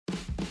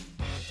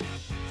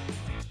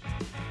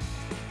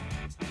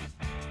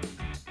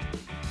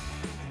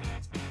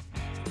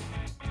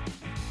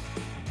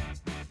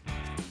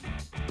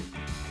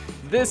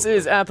This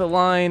is At the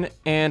Line,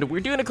 and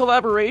we're doing a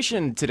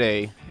collaboration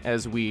today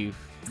as we,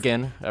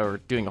 again, are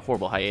doing a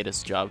horrible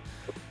hiatus job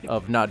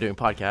of not doing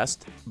podcast.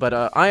 But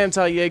I am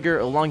Ty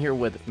Yeager, along here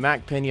with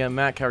Mac Pena.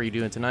 Mac, how are you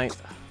doing tonight?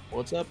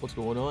 What's up? What's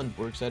going on?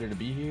 We're excited to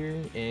be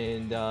here,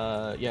 and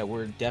yeah,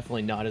 we're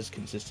definitely not as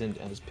consistent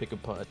as Pick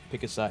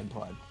a Side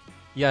Pod.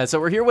 Yeah, so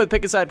we're here with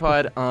Pick a Side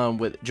Pod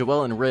with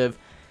Joel and Riv.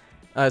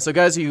 So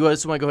guys, you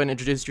guys want to go ahead and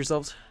introduce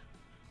yourselves?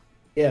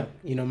 Yeah,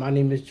 my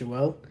name is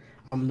Joel.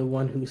 I'm the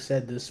one who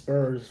said the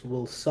Spurs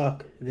will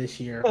suck this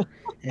year,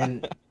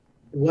 and it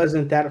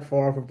wasn't that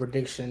far of a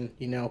prediction.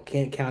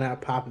 Can't count out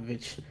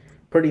Popovich.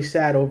 Pretty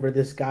sad over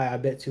this guy I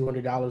bet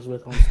 $200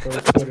 with on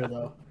Spurs Twitter,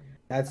 though.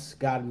 That's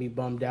got me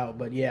bummed out.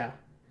 But yeah,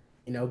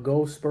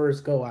 go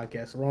Spurs, go, I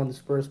guess. We're on the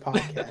Spurs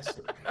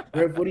podcast.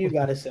 Riv, what do you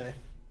got to say?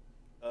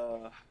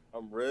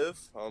 I'm Riv.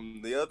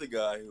 I'm the other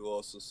guy who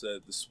also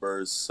said the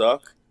Spurs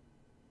suck.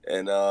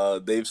 And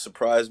they've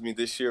surprised me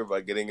this year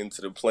by getting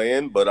into the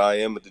play-in, but I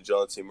am a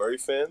DeJounte Murray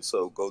fan,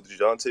 so go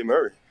DeJounte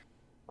Murray.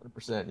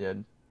 100%, yeah.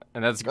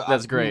 And that's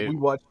great. We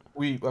watched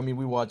the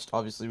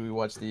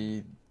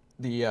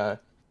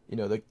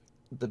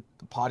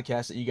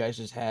podcast that you guys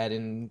just had,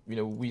 and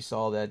we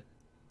saw that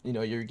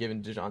you're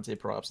giving DeJounte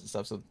props and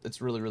stuff, so it's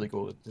really, really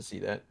cool to see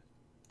that.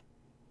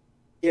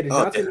 Yeah,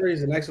 DeJounte Murray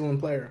is an excellent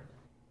player.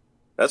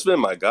 That's been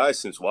my guy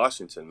since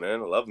Washington,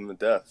 man. I love him to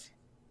death.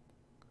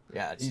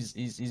 Yeah,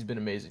 he's been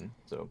amazing.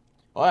 So,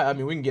 I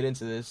mean, we can get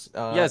into this.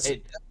 Yes.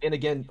 And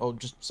again,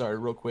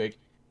 real quick.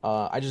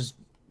 I just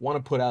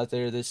want to put out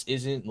there, this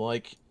isn't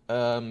like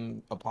a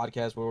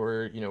podcast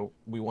where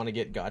we want to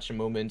get gotcha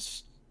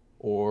moments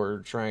or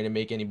trying to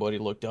make anybody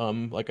look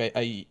dumb. Like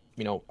I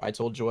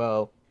told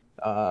Joel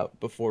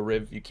before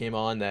Riv you came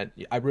on that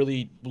I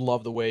really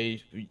love the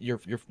way you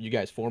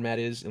guys format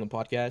is in the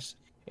podcast,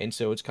 and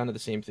so it's kind of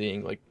the same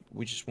thing. Like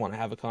we just want to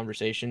have a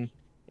conversation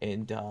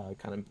and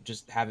kind of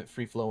just have it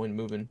free-flowing,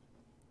 moving.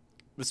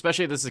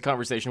 Especially this is a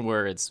conversation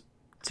where it's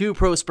two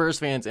pro Spurs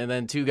fans and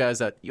then two guys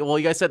that, well,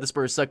 you guys said the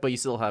Spurs suck, but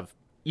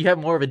you have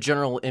more of a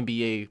general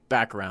NBA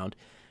background.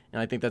 And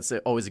I think that's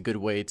always a good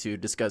way to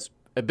discuss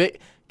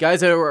guys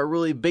that are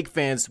really big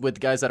fans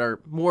with guys that are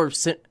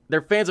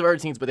they're fans of other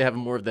teams, but they have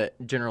more of that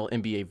general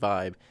NBA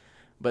vibe.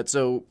 But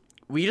so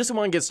we just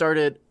want to get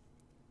started.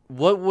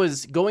 What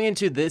was going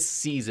into this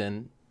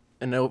season,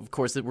 and of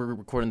course that we're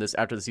recording this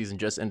after the season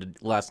just ended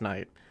last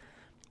night.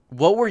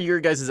 What were your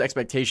guys'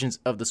 expectations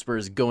of the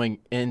Spurs going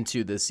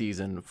into this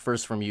season?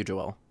 First from you,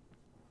 Joel.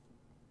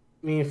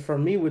 I mean, for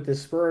me with the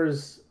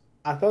Spurs,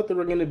 I thought they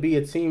were going to be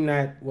a team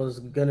that was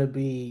going to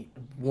be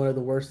one of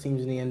the worst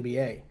teams in the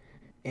NBA.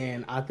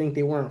 And I think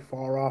they weren't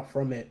far off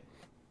from it.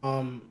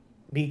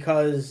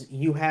 Because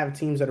you have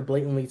teams that are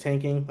blatantly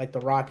tanking, like the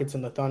Rockets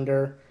and the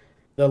Thunder,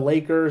 the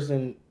Lakers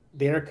and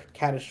their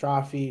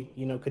catastrophe.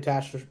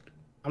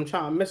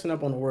 I'm messing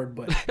up on the word,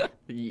 but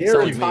they've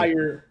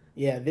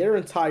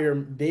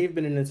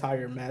been an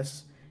entire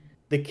mess.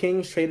 The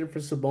Kings traded for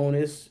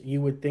Sabonis.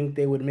 You would think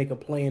they would make a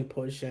play-in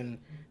push, and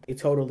they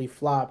totally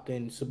flopped,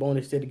 and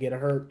Sabonis did get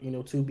hurt,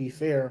 to be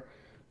fair.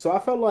 So I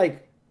felt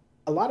like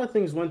a lot of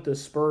things went the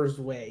Spurs'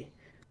 way.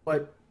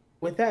 But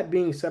with that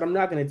being said, I'm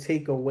not going to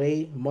take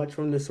away much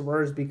from the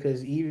Spurs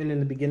because even in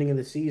the beginning of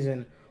the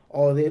season,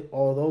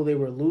 although they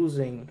were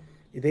losing,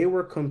 they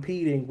were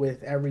competing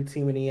with every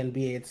team in the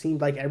NBA. It seemed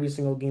like every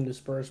single game the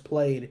Spurs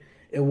played,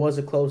 it was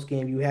a close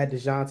game. You had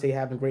DeJounte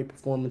having great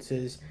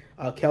performances.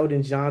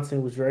 Keldon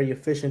Johnson was very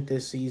efficient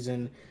this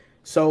season.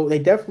 So they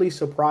definitely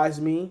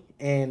surprised me,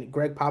 and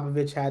Greg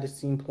Popovich had his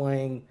team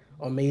playing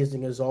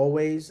amazing as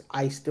always.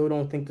 I still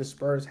don't think the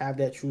Spurs have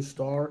that true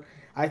star.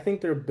 I think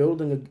they're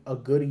building a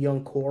good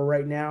young core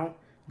right now,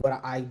 but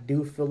I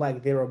do feel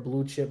like they're a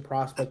blue-chip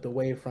prospect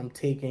away from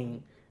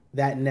taking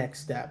that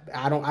next step.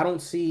 I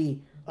don't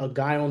see a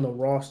guy on the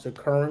roster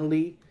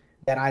currently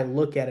that I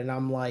look at and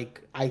I'm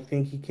like, I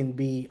think he can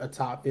be a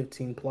top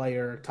 15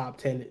 player, top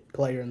 10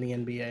 player in the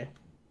NBA.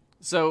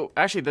 So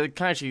actually, that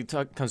kind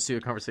of comes to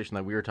a conversation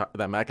that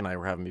that Mac and I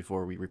were having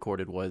before we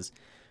recorded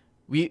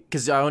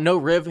because I know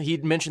Riv,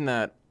 he'd mentioned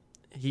that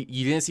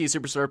you didn't see a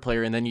superstar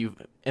player, and then you,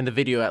 in the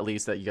video at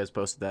least that you guys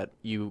posted, that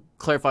you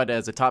clarified it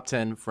as a top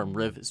 10 from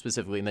Riv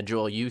specifically, and then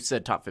Joel, you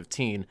said top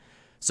 15.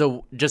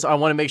 So I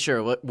want to make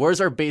sure, where's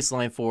our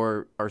baseline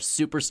for our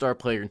superstar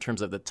player in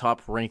terms of the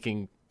top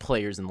ranking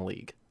players in the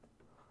league?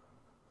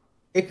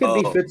 It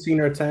could be 15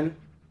 or 10.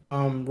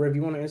 Riv,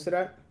 you want to answer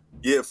that?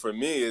 Yeah, for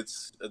me,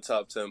 it's a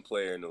top 10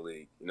 player in the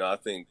league. I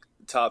think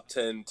top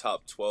 10,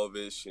 top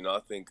 12-ish. I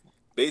think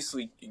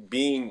basically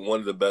being one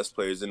of the best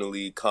players in the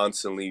league,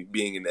 constantly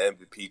being in the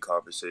MVP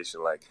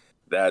conversation, like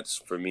that's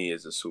for me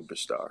is a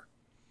superstar.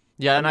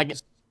 Yeah, and I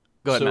guess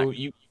go ahead. So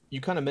Mac. you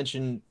kind of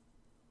mentioned.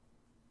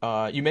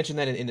 You mentioned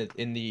that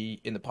in the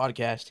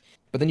podcast,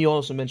 but then you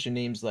also mentioned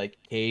names like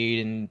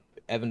Cade and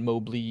Evan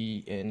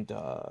Mobley and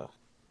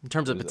in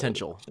terms of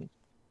potential.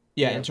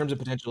 Yeah, in terms of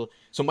potential.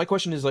 So my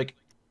question is like,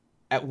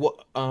 at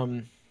what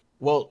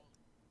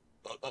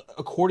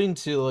according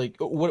to like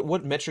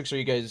what metrics are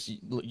you guys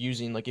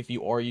using? Like if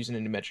you are using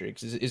any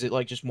metrics, is it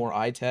like just more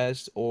eye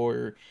test,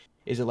 or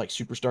Is it like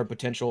superstar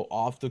potential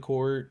off the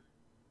court?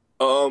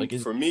 Like,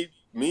 is For me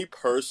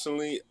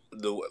personally,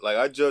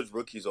 I judge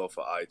rookies off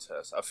of eye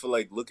test. I feel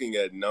like looking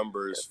at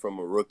numbers from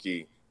a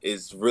rookie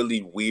is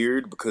really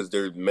weird because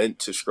they're meant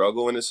to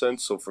struggle in a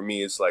sense. So for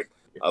me, it's like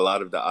a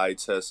lot of the eye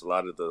test, a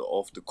lot of the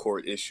off the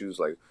court issues,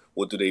 like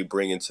what do they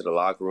bring into the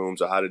locker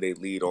rooms or how do they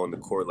lead on the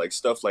court, like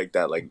stuff like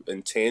that, like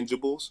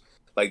intangibles.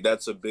 Like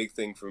that's a big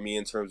thing for me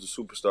in terms of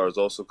superstars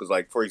also because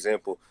like for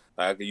example,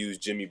 I could use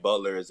Jimmy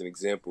Butler as an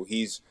example.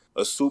 He's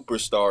a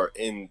superstar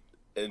in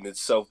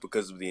itself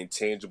because of the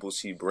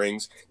intangibles he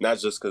brings, not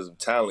just because of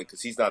talent,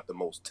 because he's not the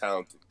most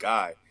talented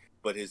guy,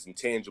 but his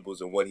intangibles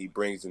and what he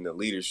brings in the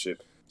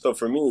leadership. So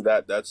for me,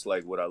 that's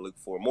like what I look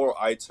for.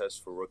 More eye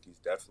test for rookies,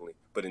 definitely,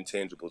 but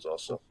intangibles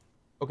also.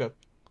 okay.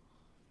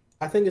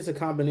 I think it's a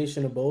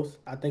combination of both.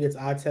 I think it's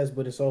eye test,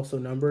 but it's also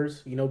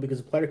numbers. Because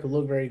a player could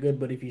look very good,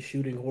 but if he's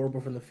shooting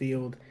horrible from the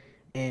field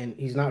and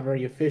he's not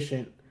very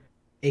efficient,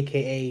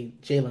 aka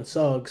Jalen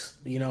Suggs,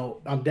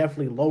 I'm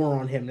definitely lower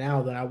on him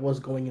now than I was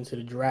going into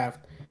the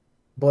draft.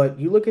 But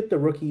you look at the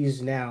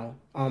rookies now.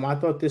 I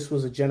thought this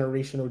was a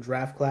generational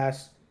draft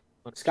class.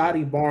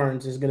 Scotty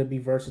Barnes is going to be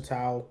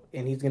versatile,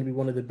 and he's going to be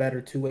one of the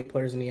better two-way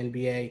players in the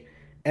NBA.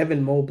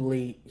 Evan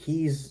Mobley,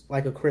 he's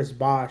like a Chris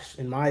Bosh,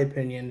 in my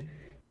opinion.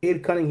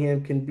 Cade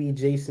Cunningham can be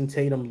Jason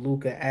Tatum,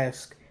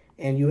 Luka-esque,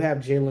 and you have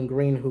Jalen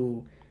Green,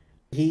 who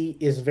he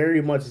is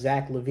very much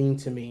Zach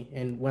LaVine to me,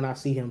 and when I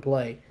see him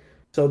play.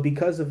 So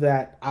because of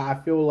that, I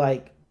feel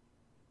like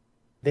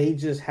they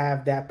just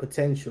have that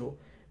potential.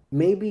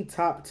 Maybe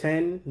top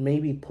 10,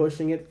 maybe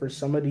pushing it for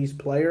some of these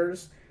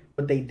players,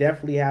 but they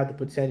definitely have the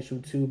potential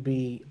to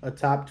be a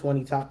top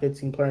 20, top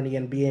 15 player in the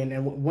NBA.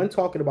 And when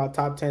talking about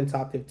top 10,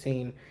 top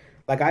 15,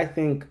 like I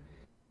think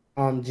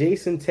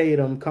Jason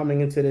Tatum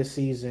coming into this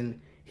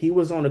season, he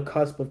was on the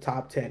cusp of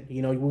top 10.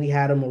 We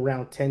had him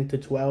around 10 to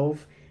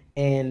 12.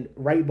 And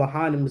right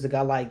behind him is a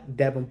guy like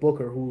Devin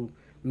Booker, who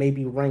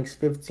maybe ranks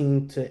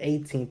 15th to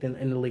 18th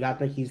in the league. I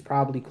think he's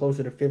probably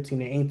closer to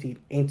 15 and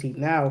 18th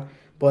now.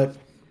 But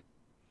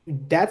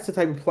that's the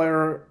type of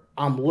player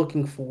I'm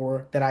looking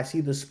for that I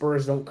see the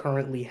Spurs don't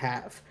currently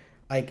have.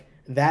 Like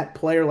that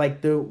player,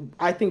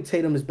 I think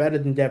Tatum is better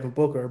than Devin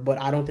Booker,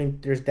 but I don't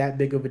think there's that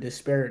big of a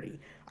disparity.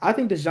 I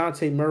think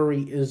DeJounte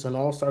Murray is an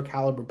all-star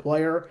caliber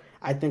player.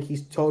 I think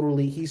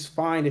he's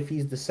fine if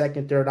he's the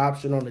second, third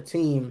option on the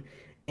team.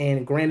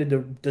 And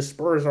granted, the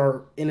Spurs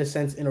are, in a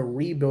sense, in a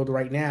rebuild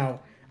right now.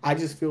 I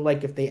just feel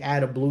like if they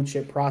add a blue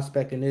chip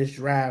prospect in this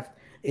draft,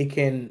 it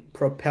can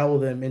propel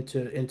them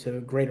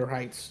into greater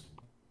heights.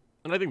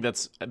 And I think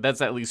that's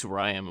at least where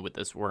I am with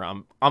this, where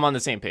I'm on the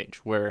same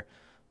page, where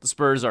the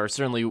Spurs are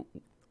certainly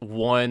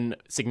one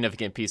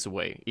significant piece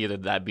away. Either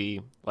that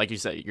be, like you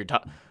said,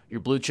 your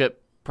blue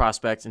chip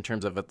prospect in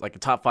terms of a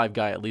top 5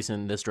 guy, at least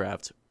in this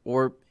draft,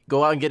 or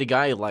go out and get a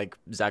guy like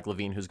Zach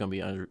LaVine, who's going to be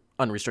an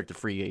unrestricted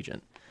free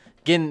agent.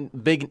 Getting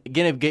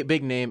a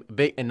big name,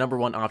 and number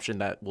one option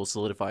that will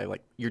solidify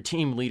like your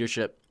team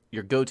leadership,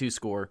 your go-to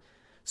scorer.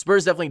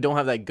 Spurs definitely don't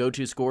have that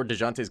go-to scorer.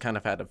 DeJounte's kind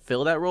of had to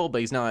fill that role, but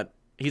he's not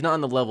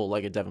on the level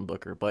like a Devin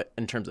Booker, but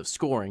in terms of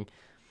scoring.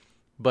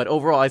 But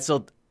overall,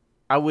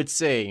 I would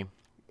say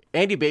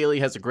Andy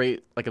Bailey has a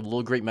great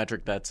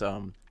metric that's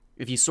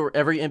if you sort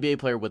every NBA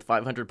player with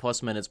 500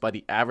 plus minutes by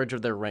the average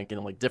of their rank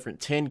in like different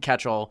 10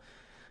 catch-all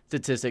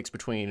statistics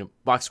between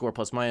box score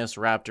plus minus,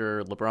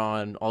 Raptor,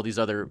 LeBron, all these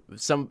other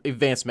some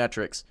advanced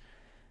metrics,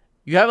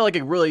 you have like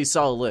a really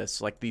solid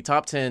list. Like the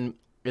top 10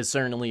 is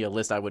certainly a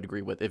list I would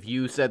agree with. If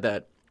you said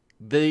that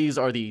these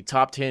are the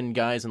top 10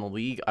 guys in the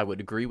league, I would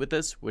agree with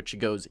this, which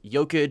goes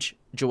Jokic,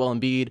 Joel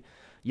Embiid,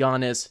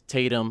 Giannis,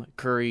 Tatum,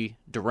 Curry,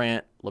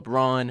 Durant,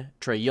 LeBron,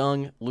 Trae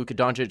Young, Luka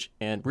Doncic,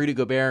 and Rudy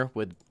Gobert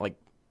with like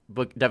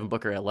Devin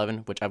Booker at 11,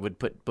 which I would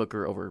put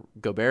Booker over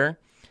Gobert.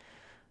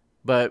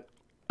 But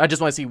I just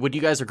want to see, would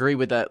you guys agree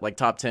with that like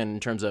top 10 in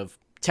terms of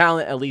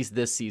talent, at least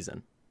this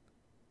season?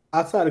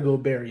 Outside of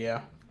Gobert,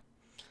 yeah.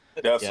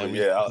 Definitely,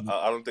 yeah.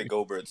 I don't think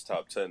Gobert's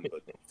top 10,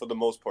 but for the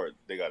most part,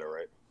 they got it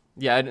right.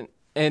 Yeah,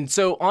 and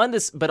so on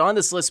this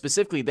list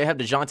specifically, they have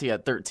DeJounte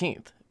at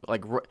 13th,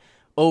 like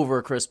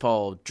over Chris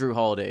Paul, Drew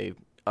Holiday,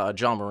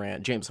 John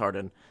Morant, James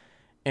Harden,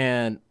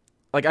 and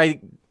like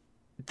I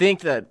think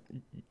that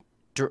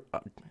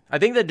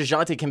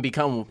DeJounte can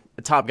become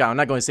a top guy. I'm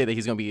not going to say that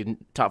he's going to be a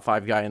top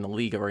 5 guy in the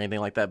league or anything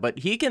like that, but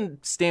he can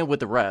stand with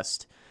the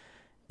rest.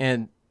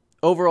 And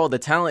overall, the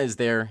talent is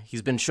there.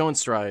 He's been showing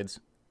strides.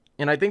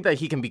 And I think that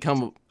he can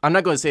become, I'm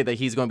not going to say that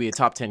he's going to be a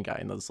top 10 guy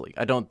in this league.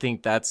 I don't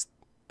think that's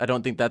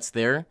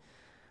there.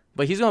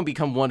 But he's going to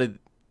become one of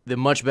the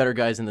much better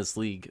guys in this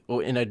league,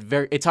 in a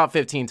top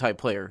 15 type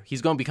player.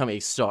 He's going to become a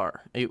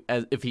star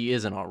if he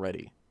isn't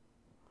already.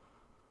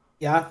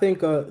 Yeah, I think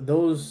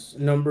those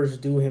numbers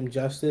do him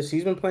justice.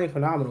 He's been playing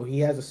phenomenal. He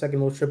has the second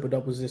most triple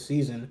doubles this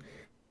season.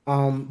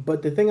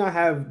 But the thing I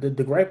have,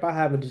 the gripe I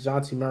have with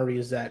DeJounte Murray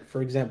is that,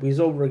 for example, he's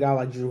over a guy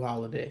like Drew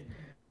Holiday.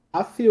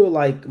 I feel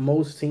like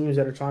most teams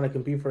that are trying to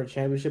compete for a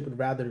championship would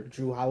rather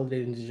Drew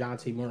Holiday than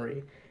DeJounte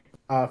Murray,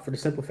 for the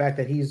simple fact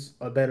that he's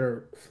a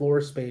better floor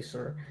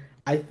spacer.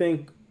 I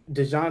think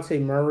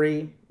DeJounte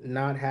Murray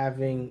not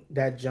having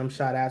that jump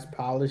shot as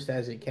polished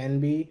as it can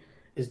be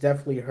is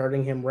definitely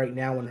hurting him right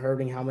now and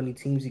hurting how many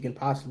teams he can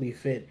possibly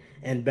fit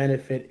and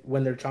benefit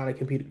when they're trying to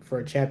compete for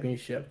a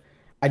championship.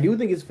 I do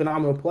think he's a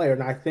phenomenal player,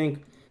 and I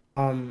think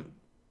um,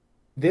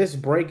 this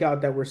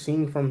breakout that we're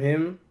seeing from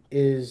him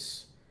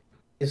is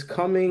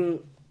coming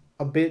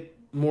a bit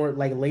more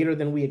like later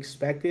than we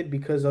expected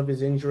because of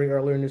his injury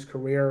earlier in his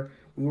career.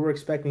 We were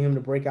expecting him to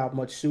break out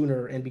much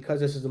sooner, and because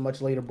this is a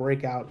much later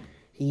breakout,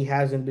 he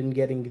hasn't been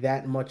getting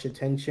that much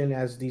attention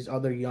as these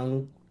other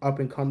young up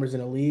and comers in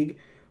the league.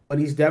 But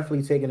he's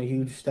definitely taken a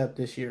huge step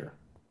this year.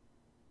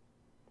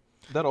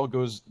 That all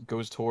goes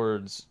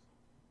towards,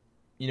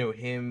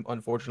 him,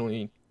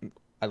 unfortunately,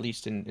 at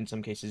least in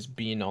some cases,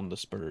 being on the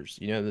Spurs.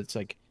 That's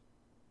like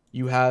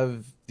you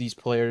have these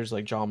players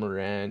like John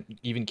Morant,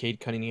 even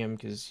Cade Cunningham,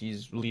 because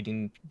he's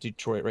leading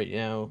Detroit right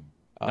now.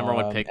 Number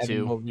one pick Evan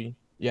too. Mobley,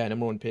 yeah,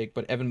 number one pick.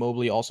 But Evan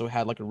Mobley also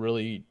had like a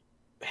really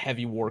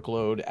heavy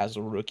workload as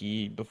a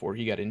rookie before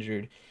he got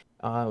injured.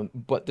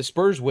 But the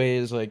Spurs way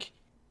is like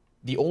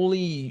the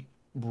only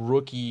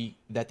rookie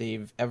that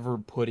they've ever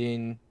put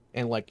in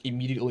and like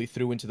immediately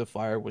threw into the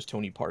fire was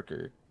Tony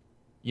Parker.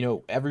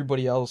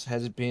 Everybody else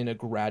has been a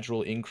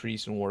gradual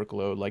increase in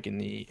workload, like in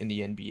the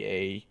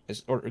NBA,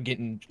 or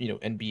getting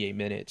NBA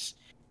minutes.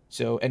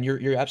 So, and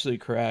you're absolutely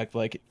correct.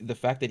 Like the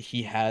fact that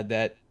he had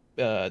that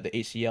the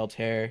ACL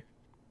tear,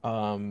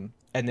 and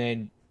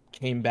then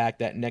came back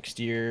that next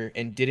year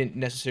and didn't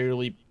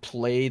necessarily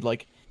play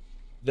like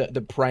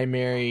the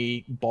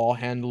primary ball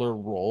handler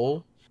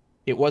role.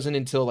 It wasn't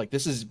until like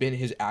this has been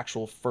his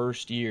actual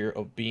first year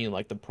of being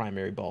like the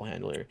primary ball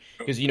handler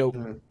because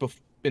Mhm.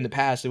 in the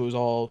past it was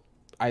all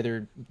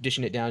either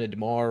dishing it down to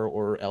DeMar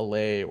or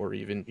LA or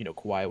even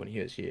Kawhi when he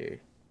was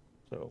here.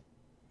 So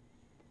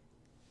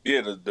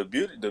Yeah,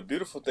 the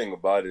beautiful thing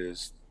about it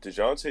is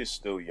DeJounte's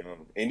still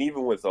young, and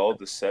even with all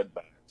the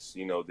setbacks,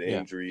 the yeah,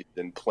 injuries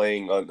and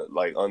playing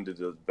under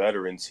the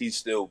veterans, he's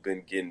still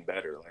been getting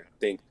better. Like I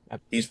think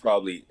he's absolutely.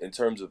 probably in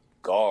terms of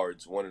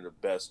guards one of the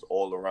best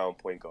all around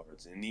point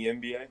guards in the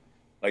NBA.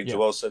 Like Yeah.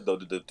 Joel said though,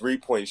 the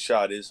 3-point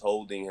shot is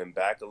holding him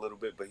back a little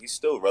bit, but he's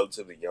still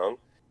relatively young.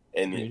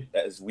 And Agreed.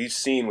 as we've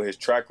seen with his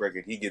track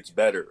record, he gets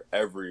better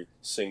every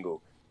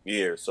single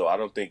year. So I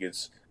don't think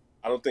it's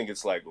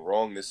like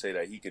wrong to say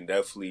that he can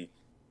definitely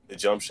the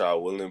jump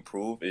shot will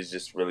improve. It's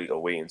just really a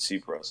wait and see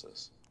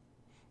process.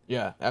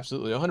 Yeah,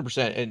 absolutely,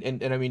 100%.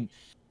 And I mean,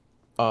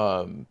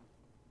 um,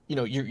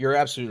 you're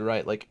absolutely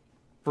right. Like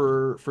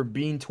for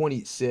being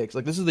 26,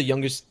 like this is the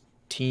youngest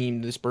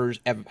team the Spurs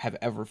have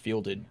ever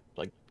fielded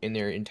like in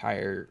their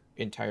entire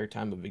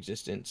time of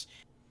existence.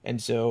 And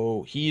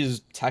so he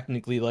is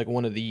technically like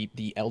one of the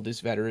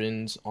eldest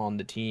veterans on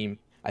the team.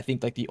 I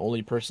think like the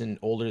only person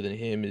older than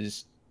him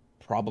is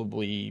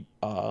probably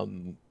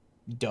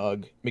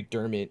Doug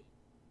McDermott.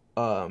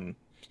 Um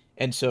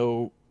and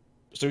so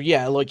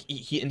yeah, like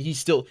he's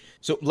still.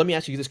 So let me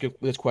ask you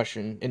this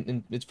question,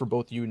 and it's for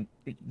both you and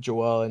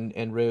Joel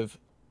and Riv.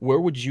 Where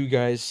would you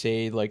guys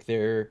say like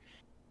their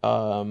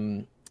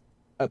um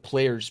a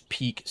player's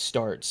peak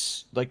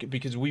starts? Like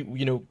because we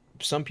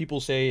some people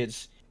say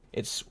it's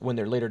when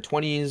they're later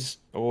 20s,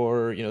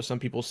 or some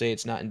people say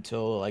it's not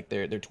until like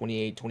they're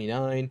 28,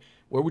 29.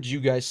 Where would you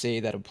guys say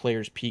that a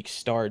player's peak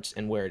starts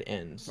and where it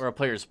ends? Or a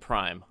player's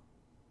prime.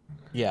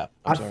 Yeah,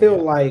 I'm I sorry. feel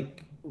Yeah.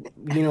 like,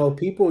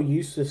 people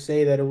used to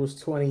say that it was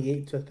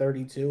 28 to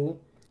 32,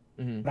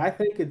 Hmm. but I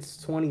think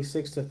it's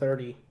 26 to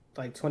 30,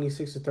 like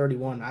 26 to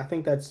 31. I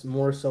think that's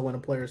more so when a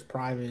player's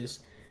prime is.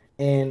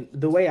 And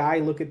the way I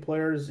look at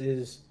players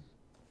is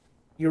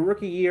your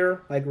rookie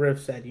year, like Riff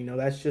said,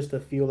 that's just a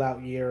feel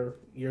out year.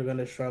 You're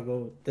gonna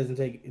struggle.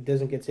 It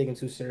doesn't get taken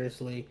too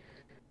seriously.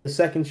 The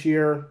second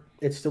year,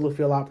 it's still a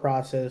feel out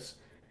process.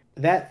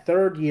 That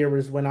third year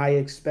is when I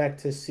expect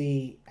to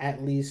see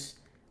at least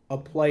a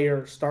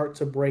player start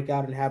to break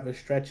out and have a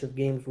stretch of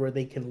games where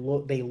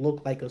they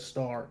look like a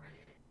star.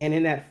 And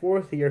in that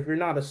fourth year, if you're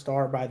not a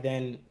star by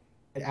then,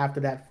 after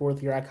that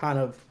fourth year, I kind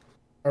of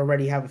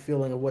already have a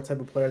feeling of what type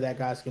of player that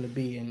guy's going to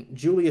be. And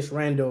Julius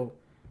Randle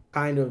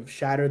kind of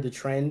shattered the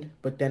trend,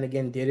 but then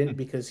again didn't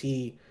because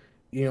he,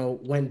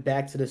 went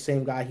back to the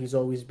same guy he's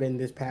always been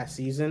this past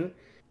season.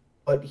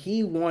 But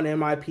he won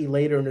MIP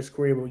later in his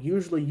career. But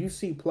usually you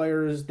see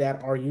players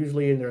that are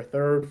usually in their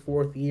third,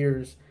 fourth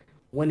years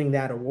winning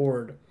that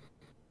award.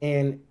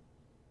 And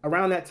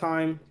around that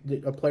time,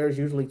 a player is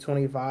usually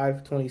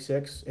 25,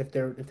 26. If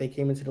they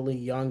came into the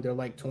league young, they're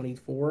like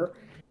 24.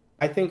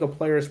 I think a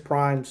player's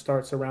prime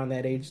starts around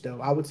that age though.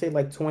 I would say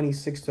like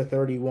 26 to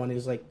 31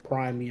 is like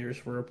prime years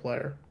for a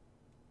player.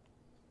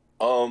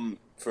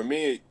 For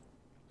me,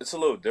 it's a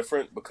little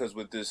different because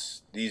with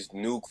these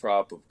new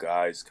crop of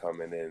guys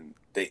coming in,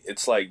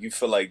 it's like you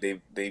feel like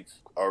they've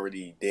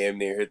already damn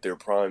near hit their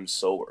prime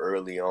so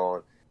early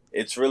on.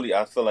 It's really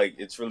I feel like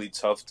it's really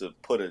tough to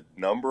put a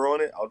number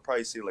on it. I would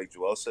probably say like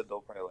Joel said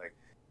though, probably like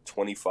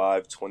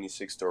 25,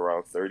 26 to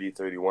around 30,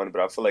 31.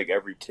 But I feel like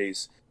every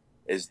case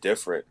is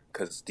different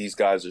because these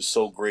guys are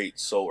so great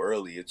so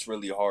early. It's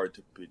really hard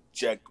to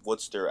project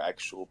what's their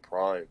actual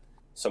prime.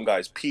 Some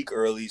guys peak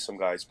early, some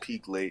guys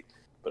peak late.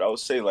 But I would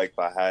say, like, if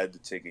I had to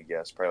take a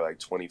guess, probably like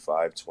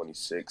 25,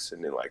 26,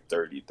 and then like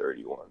 30,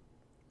 31.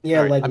 Yeah,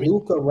 All right, like I mean,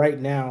 Luca right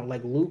now,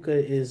 like Luca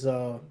is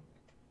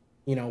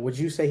would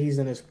you say he's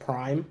in his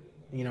prime?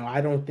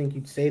 I don't think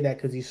you'd say that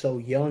because he's so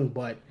young,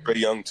 but Pretty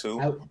young, too.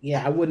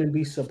 I wouldn't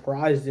be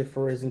surprised if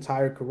for his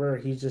entire career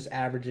he's just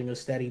averaging a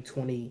steady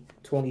 20,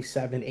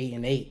 27, 8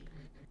 and 8.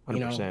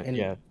 100%. And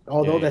Yeah.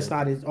 although Yeah, that's yeah.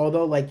 not his,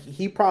 although like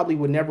he probably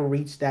would never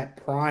reach that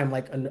prime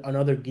like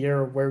another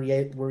gear of where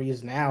he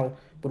is now,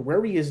 but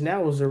where he is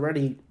now is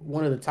already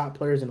one of the top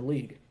players in the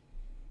league.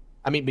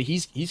 I mean, but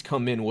he's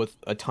come in with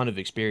a ton of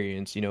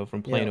experience,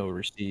 from playing Yeah.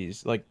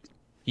 overseas. Like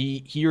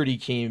he already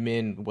came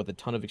in with a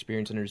ton of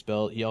experience under his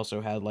belt. He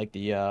also had like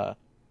I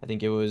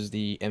think it was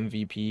the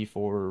MVP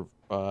for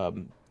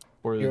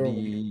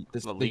EuroLeague.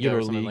 La the Liga or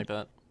Euro something League. like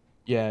that.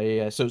 Yeah,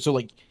 yeah, yeah. So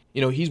like,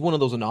 he's one of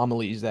those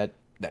anomalies that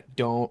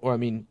don't, or I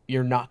mean,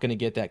 you're not going to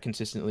get that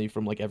consistently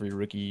from like every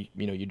rookie,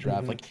 you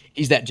draft. Hmm. Like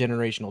he's that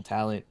generational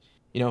talent.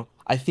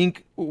 I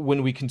think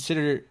when we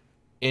consider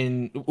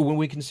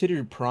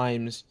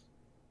primes,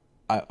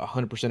 I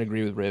 100%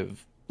 agree with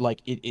Riv.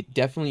 Like it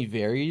definitely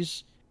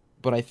varies,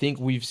 but I think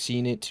we've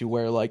seen it to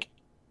where like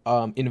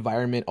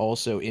environment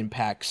also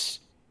impacts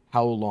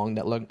how long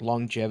that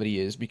longevity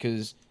is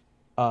because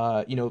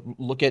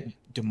look at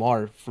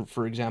DeMar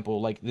for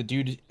example, like the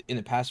dude in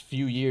the past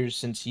few years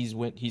since he's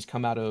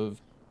come out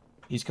of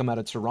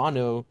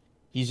Toronto,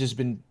 he's just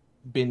been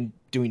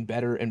doing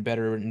better and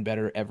better and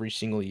better every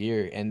single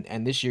year.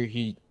 And this year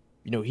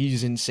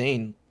he's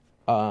insane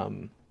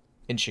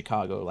in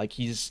Chicago. Like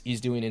he's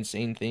doing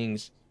insane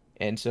things.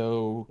 And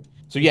so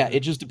yeah,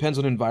 it just depends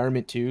on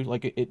environment too.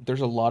 Like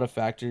there's a lot of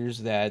factors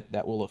that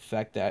will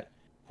affect that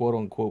quote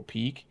unquote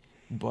peak.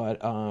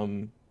 But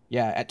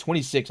yeah, at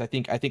 26, I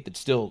think that's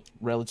still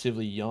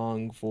relatively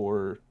young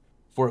for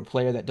a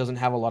player that doesn't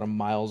have a lot of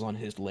miles on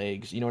his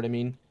legs. You know what I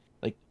mean?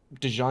 Like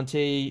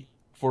DeJounte,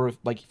 for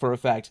a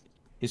fact,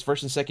 his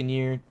first and second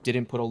year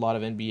didn't put a lot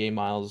of NBA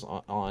miles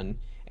on,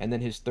 and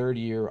then his third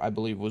year, I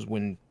believe, was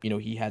when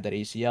he had that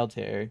ACL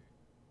tear.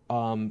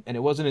 And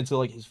it wasn't until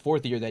like his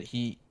fourth year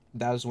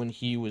that was when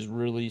he was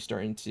really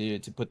starting to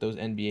put those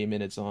NBA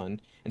minutes on.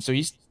 And so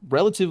he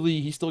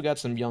still got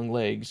some young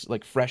legs,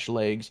 like fresh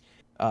legs,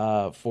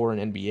 for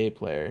an NBA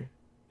player.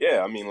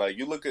 Yeah, I mean, like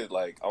you look at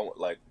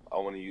I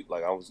want to use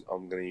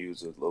I'm gonna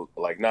use a little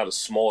like not a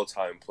small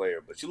time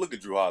player, but you look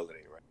at Drew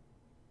Holiday, right?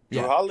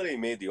 Drew Yeah, Holiday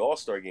made the All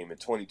Star game at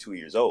 22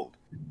 years old.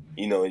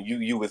 And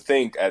you would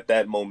think at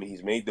that moment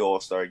he's made the All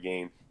Star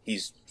game,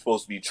 he's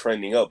supposed to be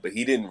trending up, but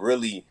he didn't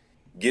really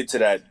get to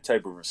that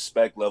type of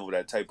respect level,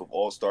 that type of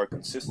All Star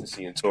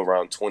consistency until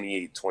around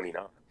 28,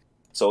 29.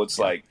 So it's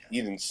yeah. like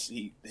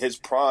his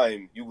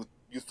prime you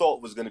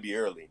thought was going to be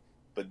early,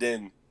 but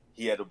then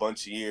he had a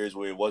bunch of years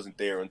where it wasn't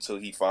there until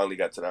he finally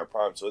got to that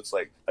prime. So it's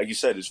like you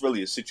said, it's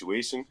really a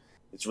situation.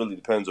 It really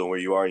depends on where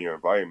you are in your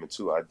environment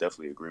too. I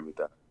definitely agree with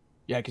that.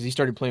 Yeah, because he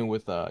started playing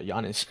with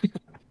Giannis,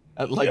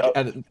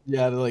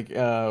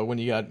 Yeah, when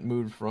he got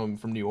moved from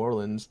New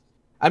Orleans.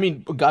 I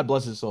mean, God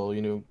bless his soul.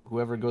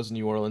 Whoever goes to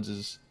New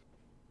Orleans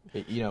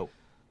it- you know,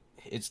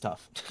 it's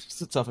tough.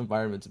 It's a tough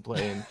environment to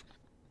play in,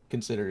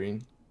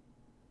 considering.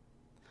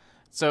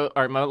 So,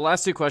 all right, my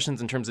last two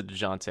questions in terms of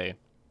DeJounte.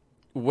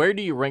 Where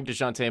do you rank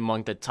DeJounte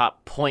among the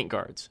top point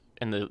guards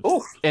in the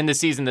Oof. in the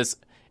season this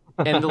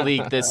in the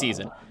league this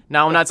season?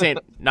 Now, I'm not saying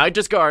not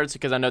just guards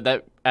because I know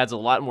that adds a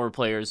lot more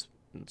players.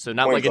 So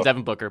not Point like a guard.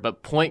 Devin Booker,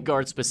 but point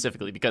guard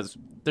specifically because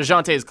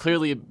DeJounte has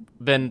clearly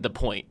been the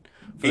point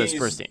for the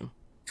Spurs He's team.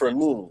 for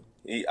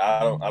me. I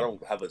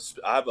don't have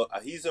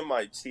he's in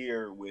my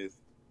tier with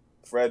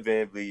Fred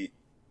VanVleet,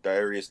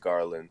 Darius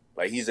Garland.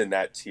 Like he's in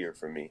that tier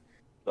for me.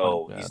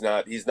 So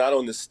 100%. he's not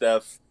on the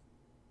Steph,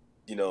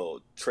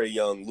 Trey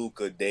Young,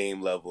 Luka,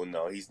 Dame level.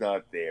 No, he's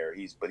not there.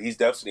 But he's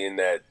definitely in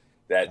that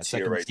That tier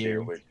second right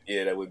there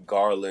tier. with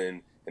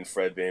Garland and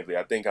Fred VanVleet.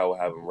 I think I would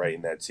have him right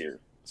in that tier.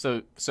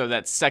 So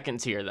that second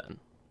tier then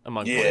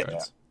among Yeah. point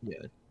guards. Yeah,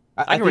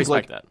 I can think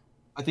respect like that.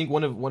 I think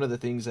one of the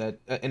things that,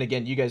 and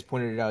again, you guys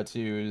pointed it out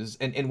too, is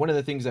and one of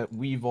the things that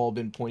we've all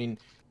trying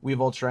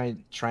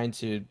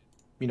to,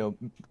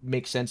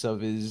 make sense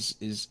of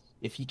is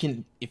if he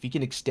can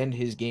extend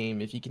his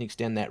game, if he can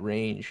extend that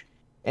range,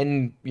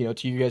 and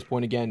to you guys'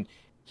 point again,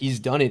 he's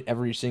done it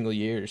every single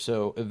year.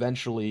 So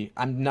eventually,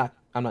 I'm not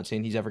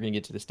saying he's ever going to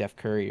get to the Steph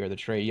Curry or the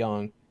Trey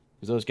Young,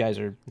 because those guys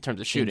are In terms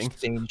of shooting.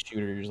 insane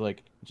shooters,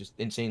 like just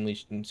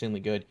insanely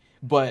good.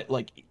 But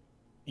like,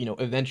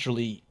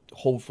 eventually,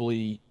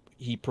 hopefully,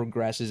 he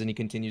progresses and he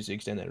continues to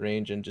extend that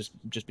range and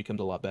just becomes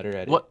a lot better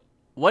at it.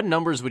 What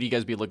numbers would you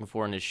guys be looking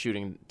for in his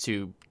shooting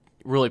to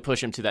really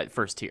push him to that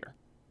first tier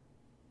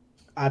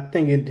I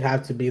think it'd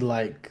have to be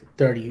like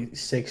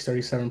 36,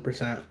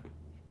 37%.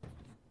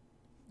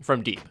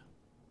 from deep?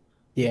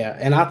 Yeah,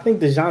 and I think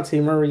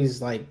DeJounte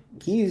Murray's like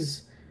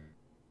he's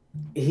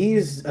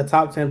a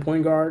top 10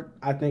 point guard.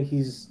 I think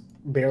he's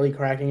barely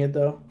cracking it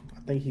though. I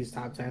think he's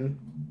top 10,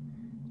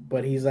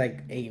 but he's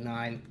like 8,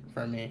 9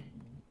 for me.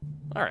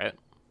 All right.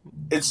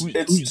 It's Who's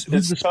it's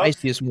the tough.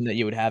 spiciest one that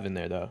you would have in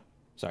there though?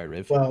 Sorry,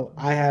 Riv. Well,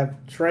 I have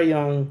Trae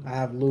Young, I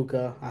have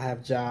Luca, I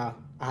have Ja,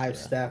 I have Yeah.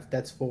 Steph.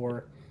 That's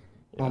 4.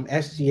 Yeah.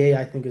 SGA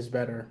I think is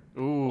better.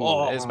 Ooh,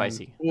 that is Um,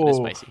 spicy. That is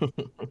Whoa. spicy.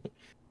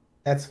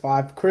 That's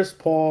 5. Chris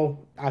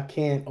Paul, I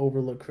can't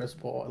overlook Chris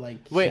Paul. Like,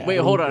 Wait, what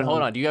hold he's on, hold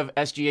done. on. Do you have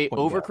SGA Point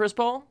over guard. Chris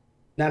Paul?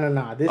 No.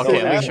 This Okay,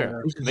 is make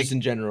sure. This is just in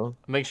general.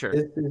 Make sure.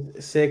 This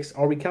is 6.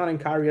 Are we counting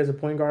Kyrie as a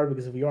point guard?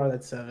 Because if we are,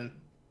 that's 7.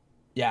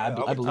 Yeah, I I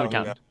would believe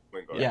count it. him.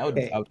 Point guard. Yeah, I would.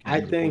 Okay, I would I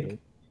count him as a point think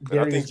And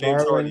I think Darius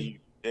James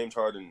Garland.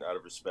 Harden, out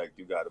of respect,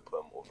 you got to put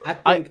him over.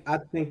 I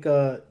think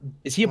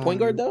Is he a point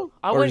guard though?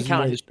 I Or wouldn't is he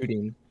more count the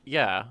shooting?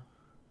 Yeah.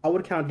 I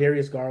would count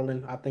Darius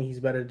Garland. I think he's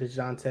better than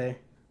DeJounte.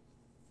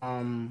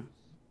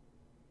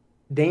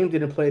 Dame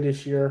didn't play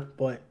this year,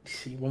 but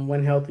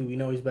when healthy, we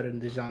know he's better than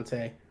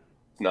DeJounte.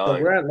 So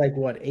 9. we're at like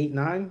what 8,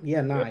 9?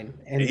 Yeah, 9.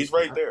 And He's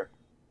right there.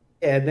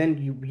 Yeah,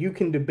 then you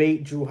can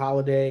debate Drew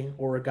Holiday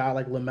or a guy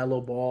like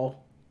LaMelo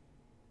Ball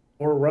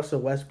or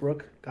Russell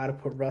Westbrook. Got to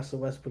put Russell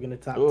Westbrook in the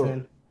top Ooh.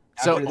 10.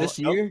 So After this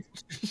year,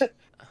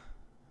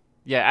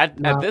 yeah, at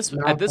Not- this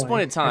not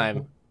point in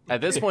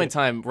playing.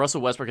 time,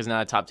 Russell Westbrook is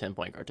not a top 10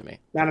 point guard to me.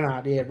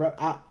 No. Yeah, bro.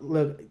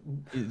 Look,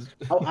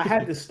 I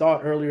had this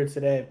thought earlier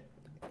today.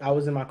 I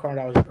was in my car and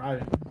I was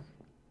driving.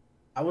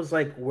 I was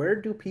like, where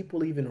do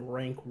people even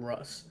rank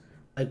Russ?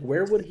 Like,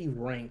 where would he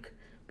rank?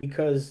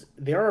 Because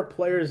there are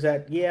players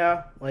that,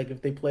 yeah, like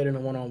if they played in a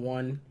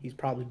one-on-one, he's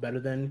probably better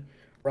than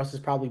Russ is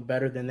probably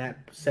better than that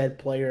said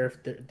player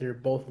if they're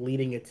both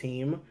leading a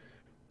team.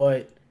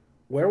 But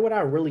where would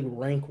I really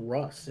rank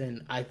Russ?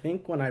 And I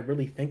think when I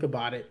really think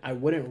about it, I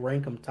wouldn't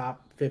rank him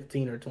top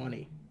 15 or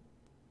 20.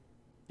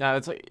 No,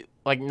 it's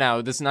like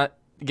no, this is not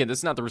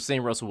the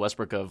same Russell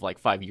Westbrook of like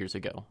 5 years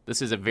ago.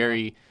 This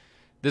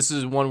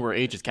is one where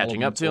age is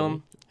catching up to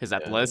him. His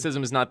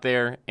athleticism is not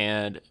there,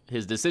 and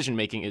his decision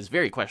making is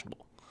very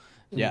questionable.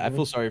 yeah, I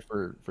feel sorry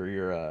for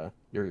your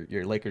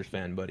Lakers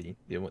fan buddy,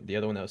 the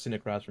other one that was sitting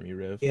across from you,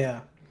 Riv.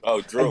 Yeah.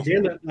 Oh, Drew.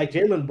 Like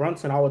Jalen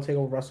Brunson, I would take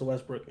over Russell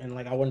Westbrook, and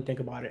like I wouldn't think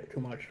about it too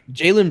much.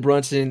 Jalen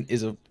Brunson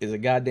is a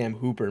goddamn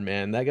hooper,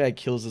 man. That guy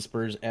kills the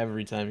Spurs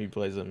every time he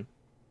plays them.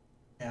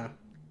 Yeah.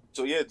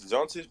 So yeah,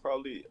 DeJounte's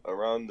probably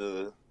around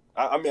the.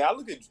 I mean, I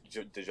look at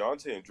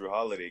DeJounte and Drew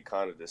Holiday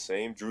kind of the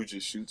same. Drew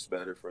just shoots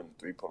better from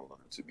the 3-point line,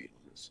 to be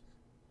honest.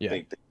 Yeah. I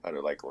think they kind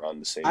of like around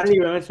the same. I didn't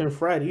even mention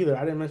Fred either.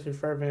 I didn't mention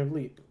Fred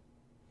VanVleet.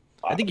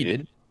 I think you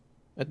did.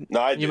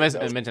 No, I You did.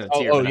 mentioned the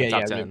tier, but not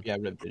top 10.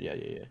 Riv did. Yeah.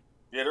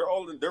 Yeah,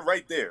 they're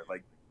right there.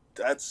 Like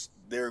that's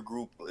their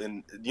group,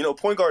 and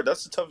point guard,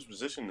 that's the toughest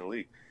position in the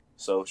league.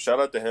 So shout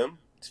out to him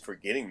for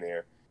getting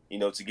there.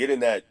 To get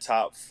in that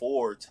top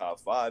 4, top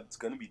 5, it's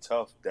gonna be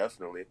tough,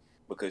 definitely,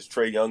 because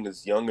Trae Young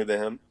is younger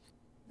than him,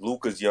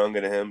 Luka's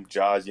younger than him,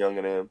 Ja's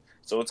younger than him.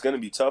 So it's gonna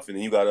be tough, and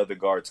then you got other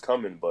guards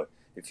coming. But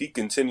if he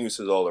continues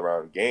his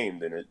all-around game,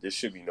 then there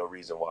should be no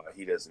reason why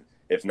he doesn't,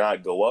 if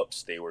not go up,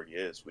 stay where he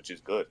is, which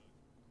is good.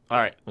 All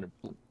right.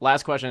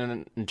 Last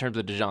question in terms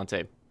of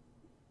DeJounte.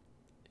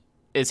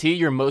 Is he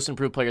your most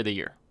improved player of the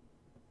year?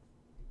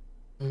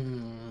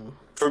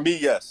 For me,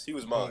 yes, he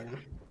was mine.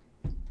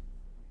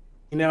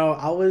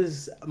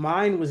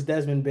 Mine was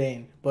Desmond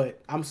Bain,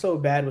 but I'm so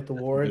bad with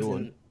awards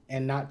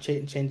and not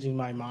changing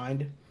my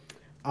mind.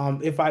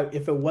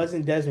 If it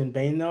wasn't Desmond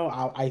Bain though,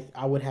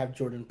 I would have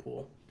Jordan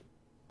Poole.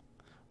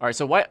 All right.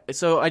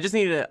 So I just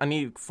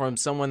need from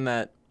someone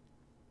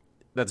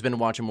that's been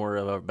watching more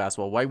of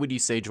basketball. Why would you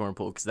say Jordan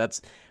Poole? Because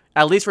that's,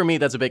 at least for me,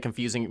 that's a bit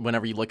confusing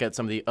whenever you look at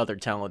some of the other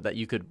talent that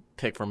you could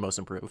pick for most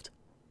improved.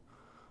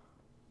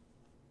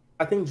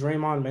 I think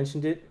Draymond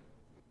mentioned it.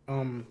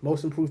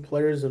 Most improved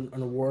player is an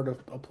award of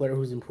a player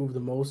who's improved the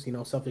most,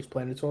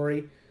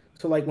 self-explanatory.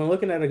 So, like, when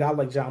looking at a guy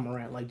like Ja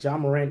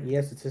Morant,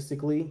 yes,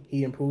 statistically,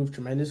 he improved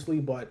tremendously,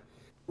 but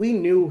we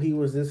knew he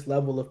was this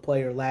level of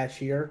player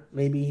last year.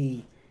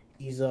 Maybe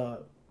he's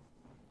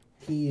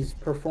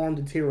performed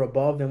a tier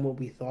above than what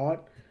we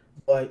thought,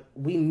 but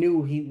we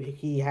knew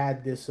he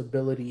had this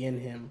ability in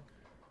him.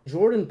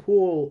 Jordan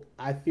Poole,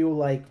 I feel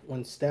like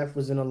when Steph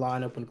was in the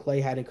lineup, when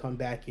Klay hadn't come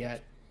back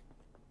yet,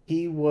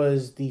 he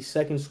was the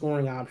second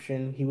scoring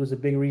option. He was a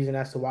big reason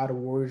as to why the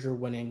Warriors are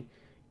winning.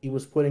 He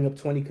was putting up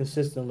 20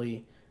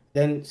 consistently.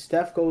 Then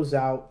Steph goes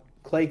out,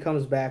 Klay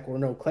comes back and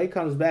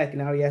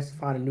now he has to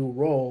find a new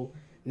role.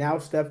 Now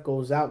Steph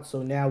goes out,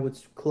 so now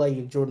it's Klay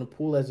and Jordan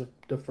Poole as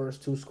the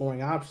first 2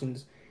 scoring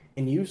options.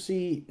 And you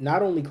see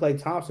not only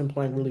Klay Thompson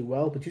playing really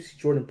well, but you see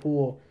Jordan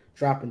Poole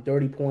dropping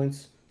 30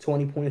 points,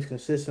 20 points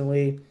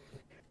consistently.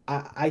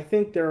 I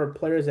think there are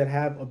players that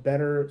have a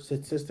better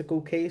statistical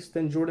case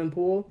than Jordan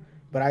Poole,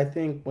 but I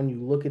think when you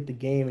look at the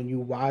game and you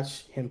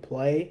watch him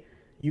play,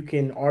 you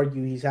can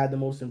argue he's had the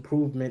most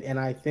improvement. And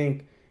I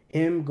think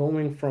him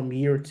going from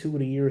year 2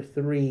 to year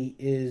 3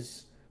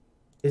 is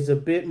a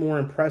bit more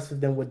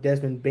impressive than what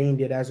Desmond Bain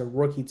did as a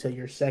rookie to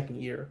your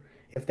second year,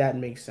 if that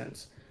makes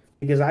sense.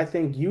 Because I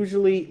think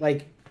usually,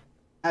 like,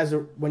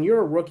 when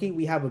you're a rookie,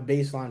 we have a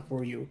baseline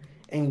for you,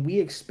 and we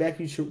expect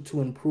you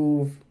to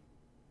improve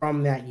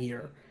from that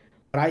year.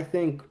 But I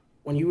think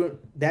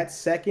that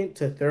second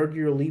to third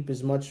year leap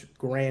is much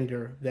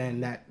grander than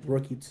that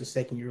rookie to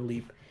second year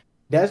leap.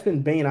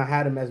 Desmond Bain, I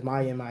had him as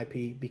my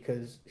MIP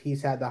because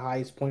he's had the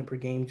highest point per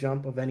game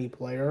jump of any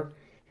player.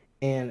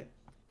 And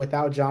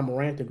without John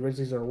Morant, the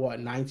Grizzlies are what,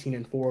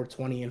 19-4,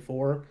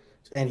 20-4,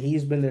 and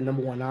he's been their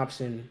number one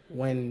option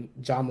when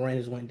John Morant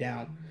has went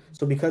down.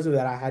 So because of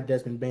that, I had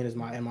Desmond Bain as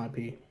my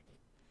MIP.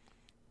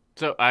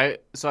 So I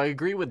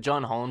agree with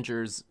John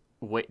Hollinger's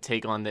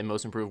take on the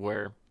most improved,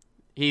 where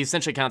he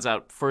essentially counts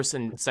out first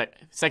and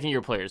second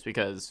year players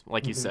because,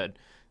 like you said,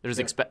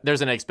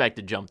 there's an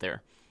expected jump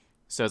there.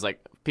 So it's like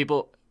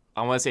people.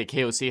 I want to say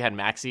KOC had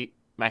Maxi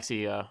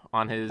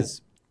on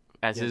his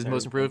as his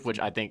most improved, which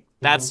I think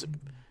that's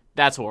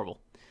horrible.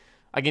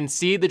 I can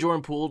see the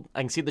Jordan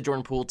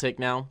Poole take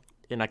now,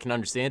 and I can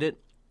understand it,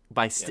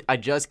 but I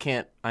just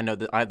can't. I know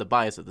that I have the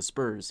bias of the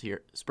Spurs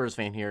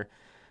fan here.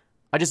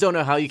 I just don't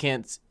know how you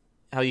can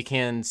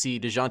see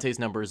DeJounte's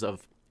numbers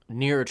of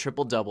near a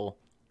triple-double,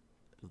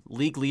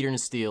 league leader in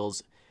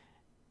steals,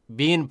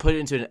 being put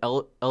into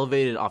an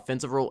elevated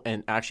offensive role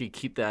and actually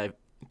keep the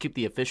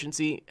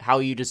efficiency. How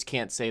you just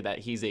can't say that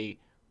he's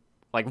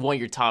one of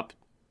your top.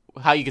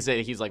 How you can say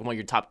that he's like one of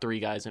your top 3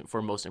 guys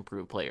for most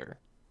improved player.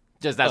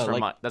 Just that's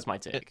my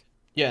take.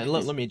 Yeah, and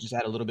let me just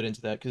add a little bit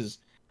into that because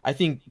I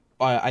think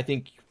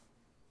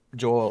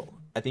Joel,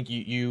 I think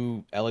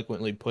you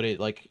eloquently put it.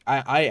 Like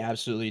I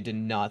absolutely did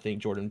not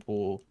think Jordan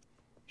Poole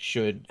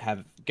should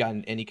have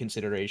gotten any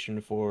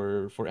consideration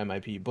for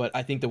MIP, but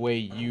I think the way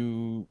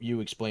you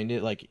explained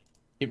it, like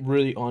it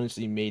really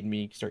honestly made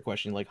me start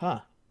questioning, like,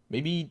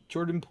 maybe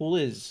Jordan Poole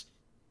is.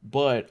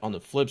 But on the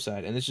flip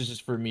side, and this is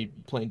just for me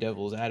playing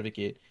devil's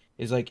advocate,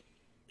 is like,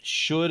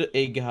 should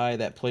a guy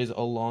that plays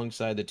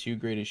alongside the 2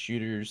 greatest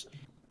shooters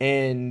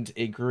and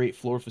a great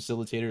floor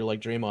facilitator like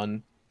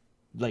Draymond,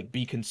 like,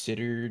 be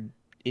considered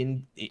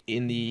in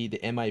the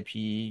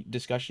MIP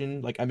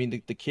discussion? Like, I mean,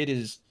 the kid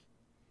is,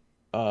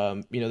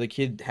 the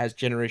kid has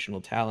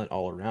generational talent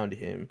all around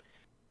him,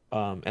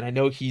 and I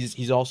know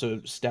he's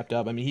also stepped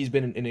up. I mean, he's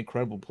been an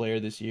incredible player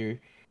this year,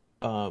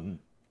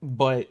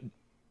 but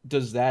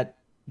does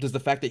the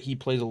fact that he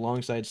plays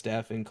alongside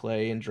Steph and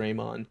Clay and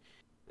Draymond,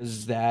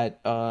 is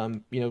that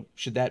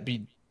should that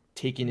be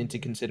taken into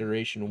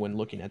consideration when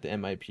looking at the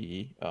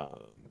MIP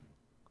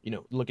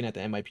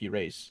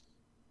race?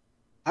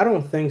 I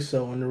don't think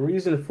so, and the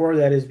reason for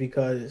that is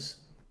because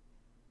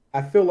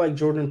I feel like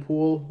Jordan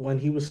Poole, when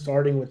he was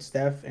starting with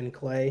Steph and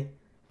Clay,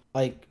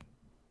 like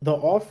the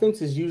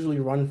offense is usually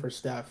run for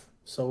Steph,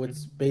 so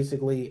it's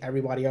basically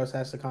everybody else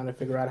has to kind of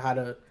figure out how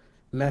to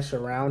mesh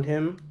around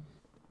him.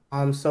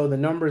 So the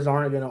numbers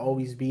aren't going to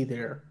always be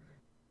there.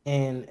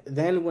 And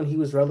then when he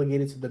was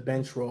relegated to the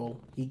bench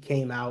role, he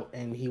came out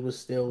and he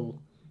was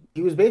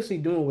basically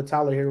doing what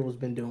Tyler Herro's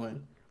been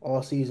doing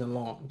all season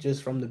long,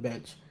 just from the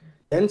bench.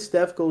 Then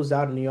Steph goes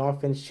out and the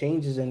offense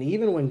changes. And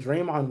even when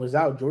Draymond was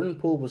out, Jordan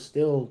Poole was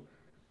still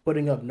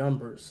putting up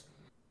numbers.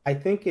 I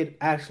think it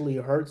actually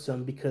hurts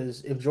him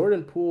because if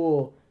Jordan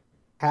Poole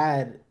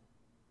had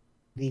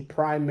the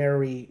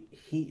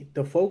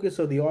focus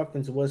of the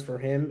offense was for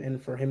him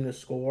and for him to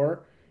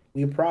score,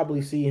 we'd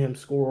probably see him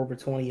score over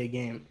 20 a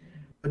game.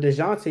 But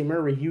DeJounte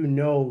Murray,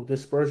 the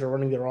Spurs are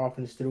running their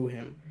offense through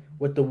him.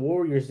 With the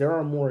Warriors, there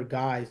are more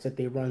guys that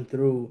they run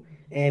through.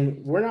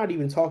 And we're not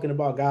even talking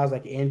about guys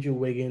like Andrew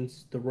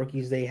Wiggins, the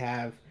rookies they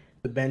have,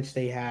 the bench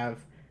they have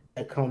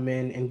that come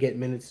in and get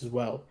minutes as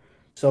well.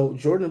 So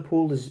Jordan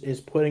Poole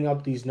is putting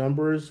up these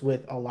numbers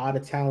with a lot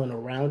of talent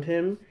around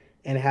him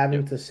and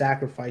having to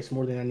sacrifice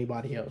more than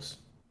anybody else.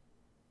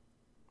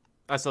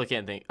 I still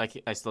can't think.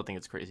 I still think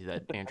it's crazy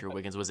that Andrew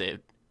Wiggins was a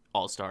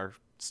all-star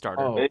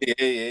starter. Oh.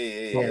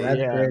 Hey. Yeah,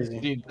 that's crazy.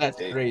 Dude, that's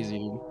crazy,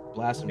 dude.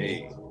 Blasphemy.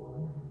 Hey.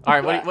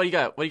 All right, what do you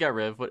got? What do you got,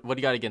 Riv? What do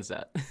you got against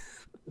that?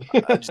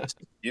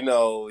 He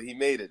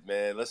made it,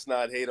 man. Let's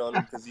not hate on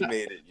him because he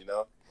made it,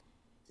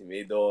 He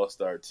made the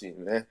All-Star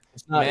team, man.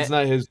 It's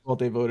not his fault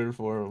they voted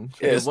for him.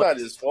 Yeah, it's not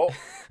his fault.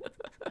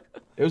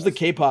 It was the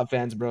K-pop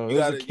fans, bro. It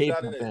was the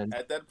K-pop fans.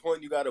 At that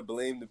point, you got to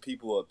blame the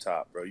people up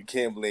top, bro. You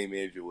can't blame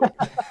Andrew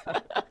Wiggins.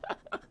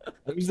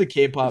 It was the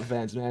K-pop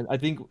fans, man. I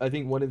think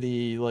one of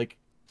the, like,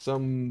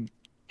 some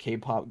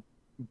K-pop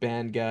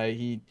band guy,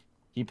 he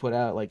put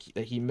out, like,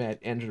 that he met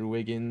Andrew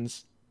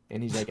Wiggins,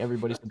 and he's like,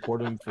 everybody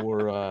support him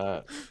for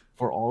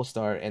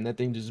All-Star, and that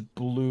thing just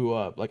blew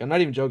up. Like, I'm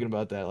not even joking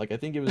about that. Like, I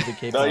think it was the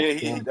K-pop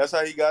that's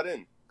how he got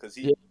in, because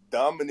he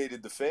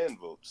dominated the fan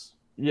votes.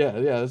 Yeah,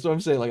 that's what I'm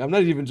saying. Like, I'm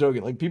not even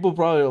joking. Like, people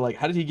probably are like,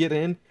 how did he get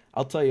in?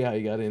 I'll tell you how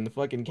he got in. The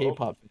fucking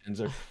K-pop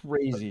fans are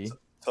crazy.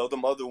 Tell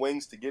them other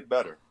wings to get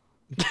better.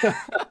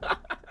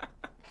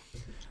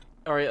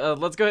 All right,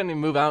 let's go ahead and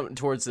move out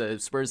towards the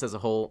Spurs as a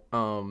whole.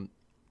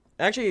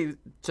 Actually,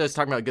 just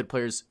talking about good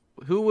players,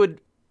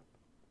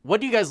 what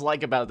do you guys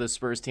like about the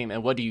Spurs team,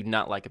 and what do you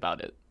not like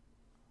about it?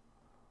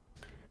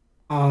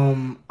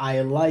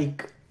 I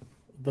like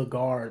the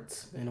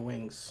guards and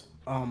wings.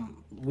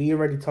 We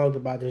already talked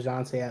about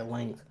DeJounte at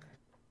length.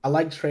 I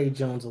like Trey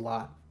Jones a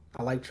lot.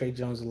 I like Devin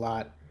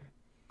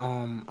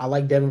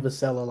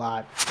Vassell a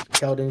lot.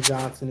 Keldon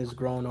Johnson has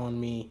grown on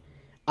me.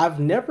 I've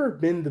never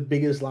been the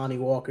biggest Lonnie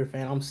Walker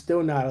fan. I'm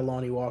still not a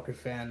Lonnie Walker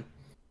fan.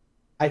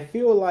 I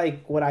feel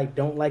like what I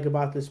don't like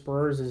about the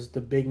Spurs is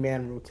the big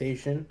man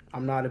rotation.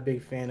 I'm not a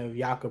big fan of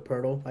Jakob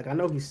Poeltl. Like I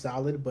know he's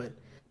solid, but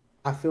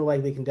I feel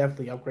like they can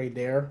definitely upgrade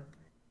there.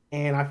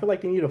 And I feel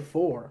like they need a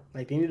four.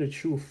 Like they need a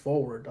true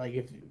forward. Like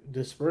if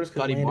the Spurs could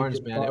Scotty land a Barnes,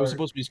 good man. It was guard,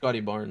 supposed to be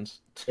Scotty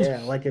Barnes.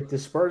 yeah. Like if the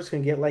Spurs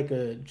can get like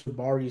a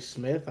Jabari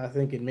Smith, I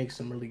think it makes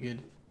them really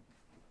good.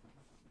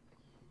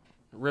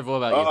 Riv, what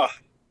about you?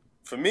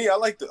 For me, I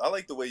like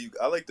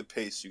the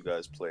pace you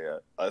guys play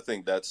at. I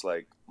think that's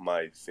like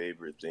my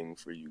favorite thing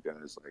for you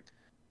guys. Like,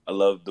 I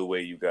love the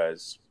way you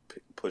guys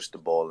push the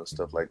ball and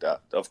stuff like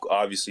that.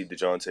 Obviously,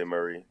 DeJounte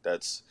Murray.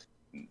 That's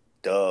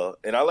duh.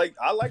 And I like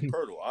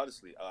Pirtle.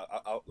 Honestly,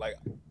 I like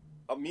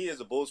me as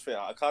a Bulls fan.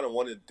 I kind of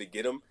wanted to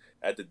get him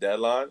at the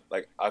deadline.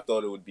 Like, I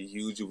thought it would be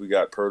huge if we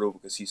got Pirtle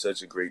because he's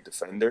such a great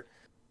defender.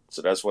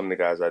 So that's one of the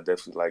guys I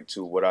definitely like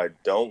too. What I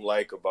don't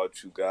like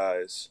about you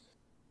guys,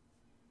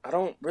 I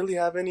don't really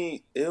have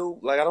any I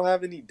don't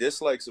have any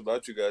dislikes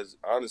about you guys.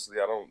 Honestly,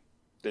 I don't.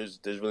 There's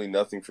really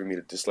nothing for me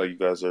to dislike. You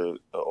guys are an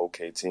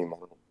okay team. I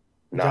don't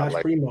not Josh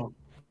like. Primo.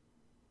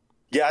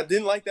 Yeah, I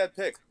didn't like that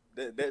pick.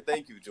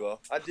 Thank you,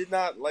 Joel. I did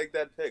not like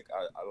that pick.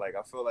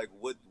 I feel like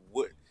what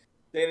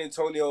San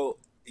Antonio.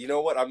 You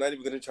know what? I'm not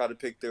even gonna try to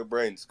pick their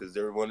brains because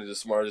they're one of the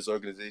smartest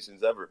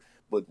organizations ever.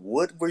 But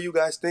what were you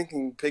guys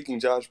thinking picking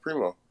Josh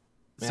Primo?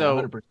 Man,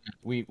 So 100%.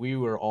 We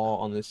were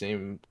all on the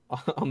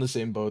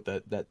same boat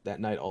that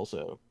night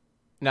also.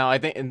 now I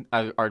think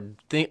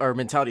our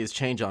mentality has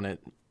changed on it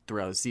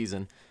throughout the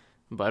season.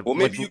 But Well,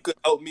 maybe you could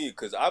help me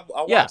because I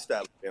Yeah. watched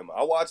Alabama.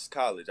 I watched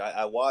college.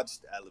 I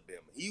watched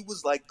Alabama. He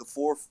was like the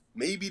fourth,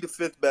 maybe the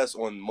fifth best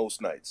on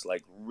most nights.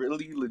 Like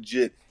really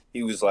legit.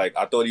 He was like,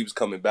 I thought he was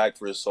coming back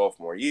for his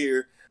sophomore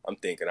year. I'm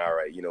thinking, all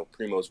right,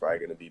 Primo's probably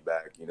going to be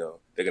back. They're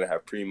going to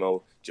have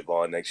Primo,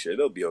 Javon next year.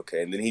 They'll be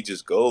okay. And then he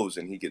just goes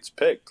and he gets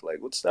picked.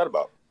 Like, what's that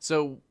about?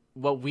 So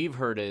what we've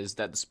heard is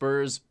that the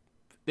Spurs,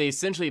 they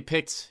essentially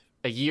picked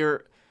a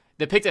year.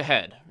 They picked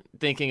ahead,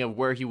 thinking of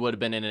where he would have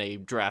been in a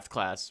draft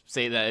class.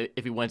 Say that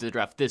if he went to the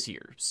draft this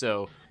year.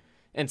 So,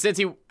 and since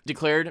he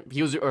declared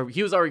he was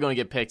already going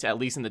to get picked at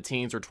least in the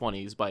teens or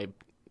 20s by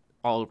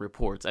all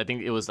reports. I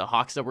think it was the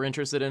Hawks that were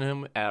interested in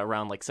him at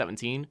around like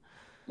 17.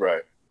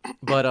 Right.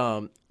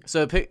 But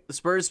so the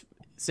Spurs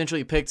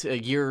essentially picked a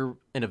year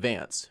in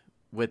advance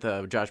with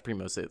Josh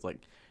Primo. So it's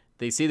like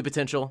they see the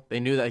potential. They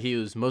knew that he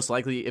was most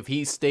likely, if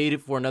he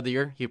stayed for another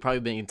year, he'd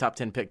probably be in top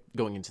 10 pick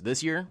going into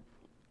this year.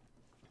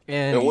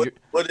 And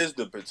what is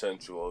the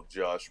potential of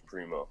Josh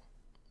Primo?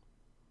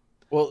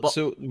 Well,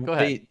 so go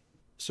ahead.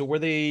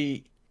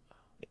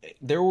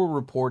 There were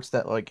reports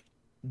that like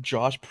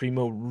Josh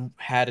Primo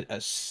had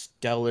a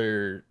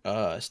stellar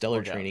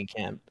training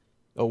camp,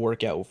 a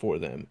workout for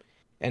them,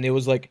 and it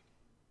was like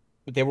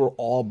they were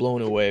all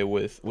blown away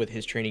with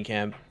his training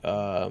camp,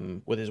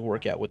 with his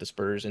workout with the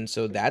Spurs, and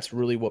so that's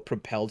really what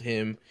propelled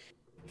him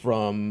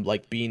from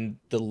like being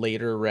the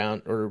later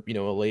round or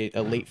a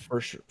late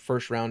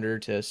first rounder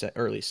to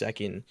early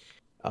second.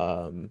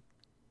 I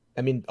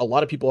mean, a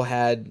lot of people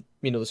had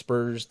the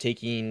Spurs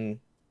taking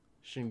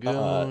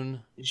Şengün,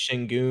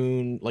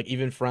 like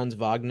even Franz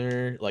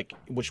Wagner, like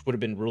which would have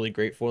been really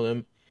great for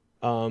them.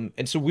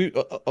 And so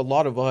a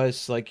lot of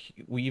us, like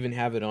we even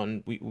have it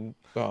on we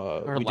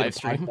did live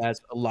stream. a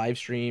live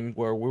stream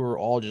where we were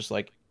all just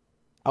like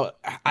I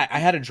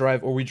had to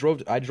drive, or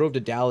I drove to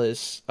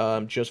Dallas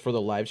just for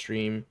the live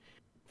stream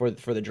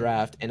for the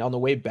draft, and on the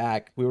way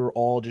back we were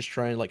all just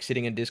trying, like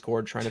sitting in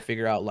Discord trying to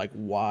figure out like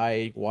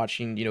why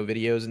watching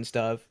videos and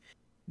stuff.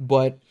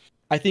 But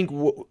I think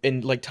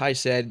and like Ty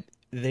said,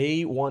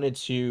 they wanted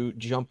to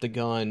jump the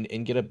gun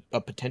and get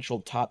a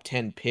potential top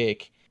 10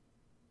 pick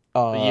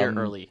a year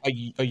early.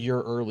 A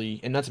year early.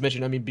 And not to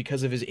mention, I mean,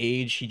 because of his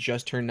age, he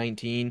just turned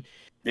 19.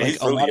 Yeah,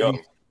 he's really young.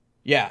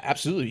 Yeah,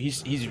 absolutely.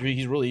 He's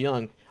really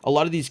young. A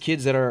lot of these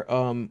kids that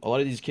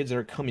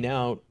are coming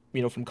out,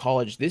 from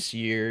college this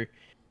year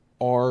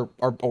are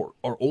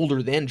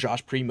older than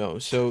Josh Primo.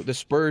 So the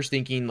Spurs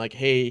thinking like,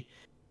 hey,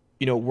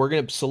 we're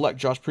going to select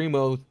Josh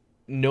Primo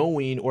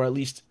knowing, or at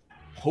least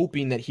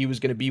hoping, that he was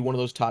going to be one of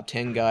those top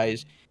 10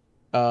 guys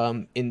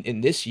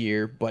in this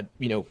year, but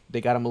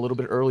they got him a little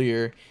bit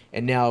earlier,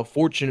 and now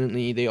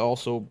fortunately they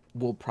also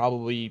will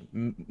probably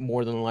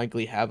more than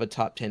likely have a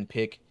top 10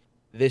 pick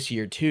this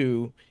year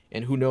too,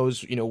 and who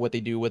knows what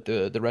they do with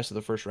the rest of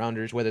the first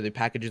rounders, whether they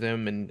package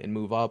them and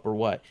move up or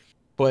what.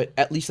 But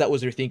at least that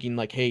was their thinking,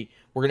 like, hey,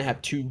 we're gonna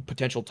have two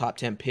potential top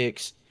 10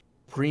 picks.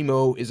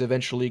 Primo is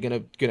eventually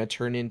gonna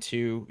turn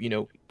into,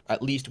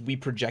 at least we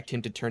project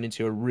him to turn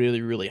into a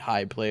really, really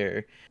high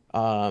player,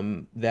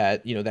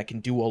 that can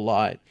do a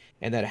lot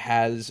and that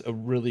has a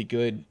really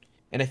good.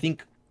 And I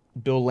think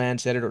Bill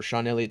Land said it or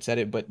Sean Elliott said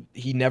it, but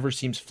he never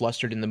seems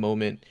flustered in the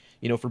moment.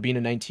 For being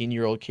a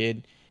 19-year-old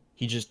kid,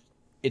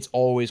 it's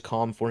always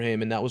calm for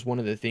him, and that was one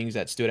of the things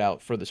that stood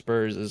out for the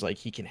Spurs, is like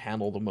he can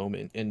handle the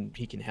moment and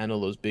he can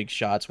handle those big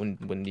shots when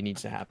it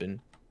needs to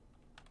happen.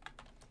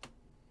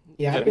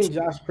 Yeah, I think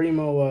Josh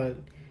Primo.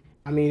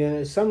 I mean, in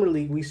the summer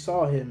league, we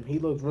saw him. He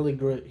looked really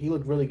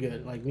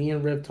good. Like me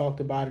and Riv talked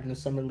about it in the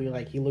summer league.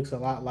 Like he looks a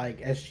lot like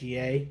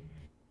SGA.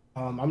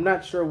 I'm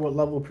not sure what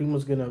level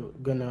Primo's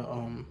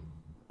gonna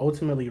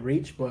ultimately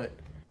reach, but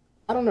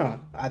I don't know.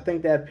 I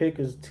think that pick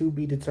is to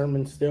be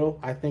determined still.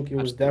 I think it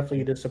was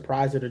definitely the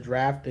surprise of the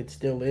draft. It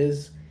still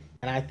is.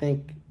 And I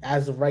think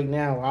as of right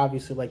now,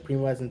 obviously, like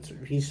Primo hasn't,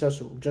 he's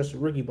just a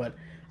rookie, but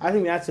I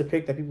think that's a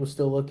pick that people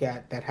still look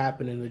at that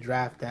happened in the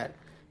draft that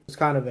was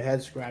kind of a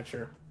head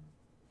scratcher.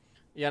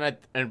 Yeah,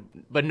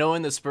 but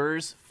knowing the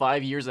Spurs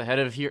 5 years ahead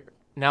of here,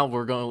 now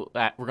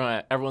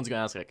everyone's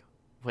gonna ask like,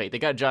 wait, they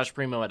got Josh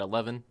Primo at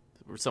 11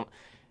 or some.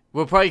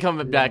 We'll probably come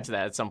back to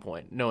that at some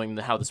point, knowing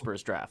how the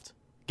Spurs draft,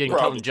 getting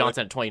Keldon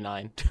Johnson at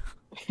 29.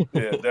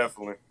 Yeah,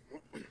 definitely.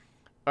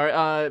 All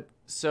right,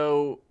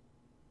 so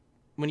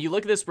when you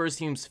look at the Spurs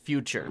team's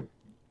future,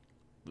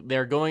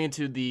 they're going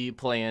into the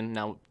play-in.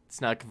 Now,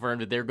 it's not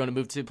confirmed if they're going to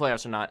move to the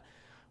playoffs or not,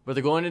 but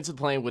they're going into the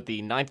play-in with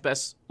the ninth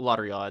best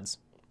lottery odds,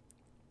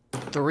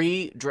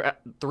 three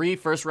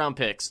first-round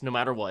picks, no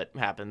matter what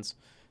happens,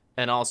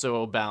 and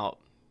also about,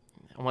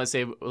 I want to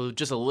say,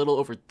 just a little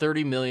over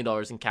 $30 million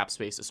in cap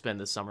space to spend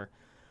this summer.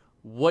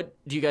 What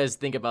do you guys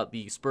think about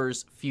the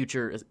Spurs'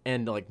 future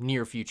and like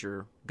near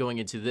future going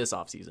into this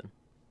offseason?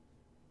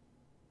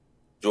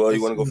 Joel,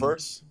 you want to go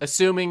first?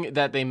 Assuming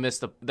that they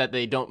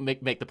don't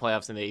make the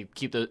playoffs and they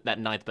keep that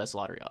ninth best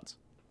lottery odds.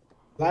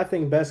 Well, I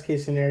think best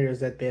case scenario is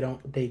that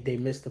they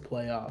miss the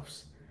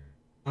playoffs.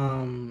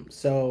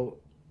 So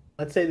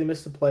let's say they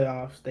miss the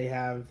playoffs, they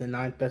have the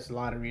ninth best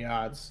lottery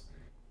odds.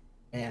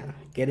 Man,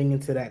 getting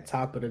into that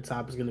top of the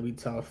top is going to be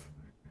tough.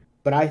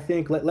 But I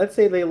think let's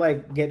say they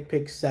like get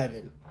pick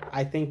 7.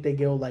 I think they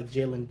go like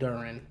Jalen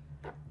Duren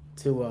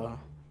to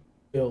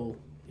fill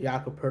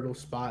Jakob Poeltl's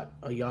spot,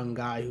 a young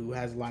guy who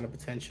has a lot of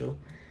potential.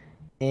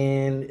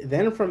 And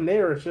then from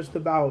there, it's just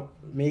about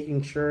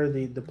making sure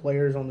the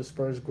players on the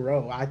Spurs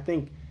grow. I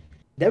think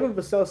Devin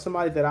Vassell is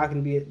somebody that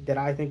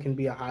I think can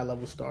be a high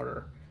level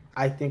starter.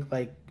 I think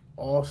like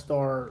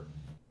All-Star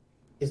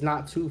is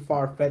not too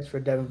far fetched for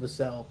Devin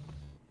Vassell.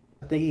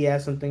 I think he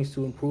has some things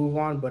to improve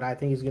on, but I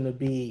think he's gonna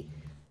be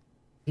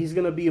a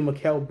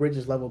Mikal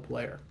Bridges level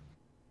player.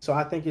 So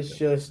I think it's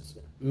just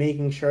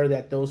making sure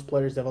that those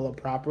players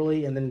develop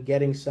properly and then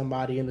getting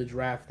somebody in the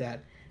draft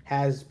that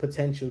has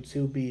potential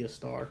to be a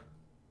star.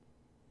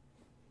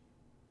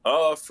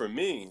 For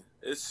me,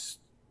 it's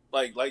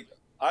like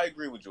I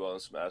agree with you on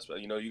some aspect.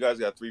 You know, you guys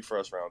got 3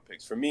 first-round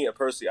picks. For me,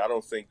 personally, I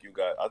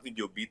think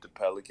you'll beat the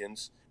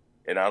Pelicans,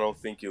 and I don't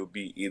think you'll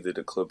beat either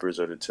the Clippers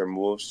or the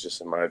Timberwolves,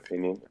 just in my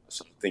opinion.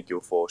 So I think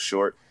you'll fall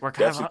short. We're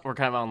kind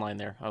of online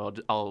there.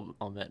 I'll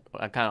admit.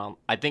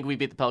 I think we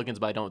beat the Pelicans,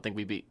 but I don't think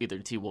we beat either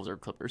the T-Wolves or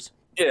Clippers.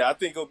 Yeah, I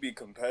think it'll be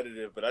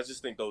competitive, but I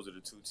just think those are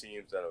the 2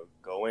 teams that'll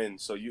go in.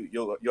 So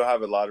you'll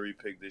have a lottery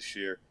pick this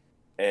year.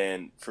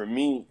 And for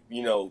me,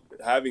 you know,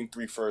 having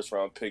 3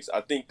 first-round picks, I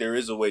think there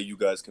is a way you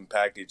guys can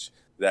package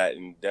that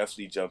and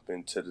definitely jump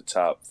into the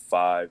top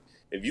 5.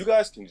 If you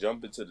guys can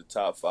jump into the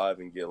top 5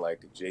 and get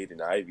like a Jaden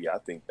Ivey, I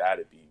think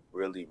that'd be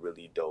really,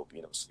 really dope.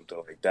 You know, something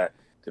like that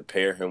to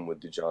pair him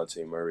with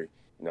DeJounte Murray.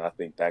 You know, I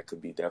think that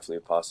could be definitely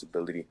a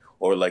possibility.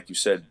 Or like you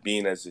said,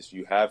 being as if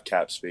you have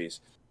cap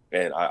space,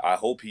 and I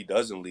hope he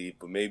doesn't leave,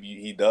 but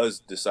maybe he does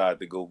decide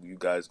to go. You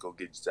guys go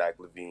get Zach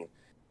LaVine,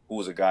 who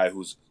was a guy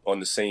who's on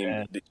the same.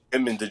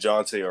 Him and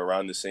DeJounte are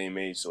around the same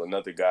age, so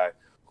another guy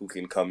who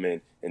can come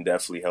in and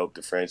definitely help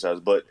the franchise.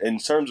 But in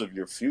terms of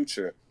your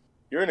future,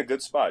 you're in a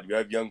good spot. You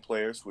have young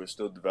players who are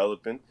still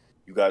developing.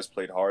 You guys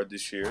played hard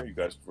this year. You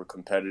guys were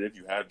competitive.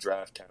 You have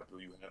draft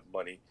capital. You have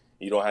money.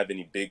 You don't have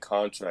any big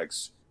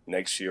contracts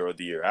next year or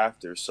the year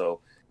after. So,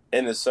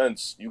 in a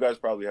sense, you guys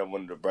probably have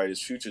one of the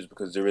brightest futures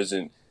because there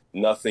isn't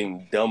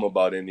nothing dumb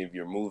about any of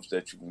your moves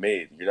that you've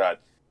made.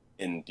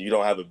 You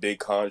don't have a big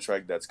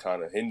contract that's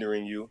kind of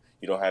hindering you.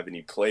 You don't have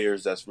any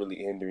players that's really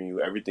hindering you.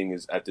 Everything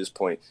is, at this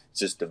point,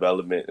 just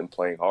development and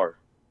playing hard.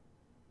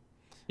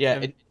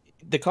 Yeah,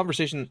 the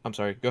conversation. I'm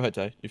sorry. Go ahead,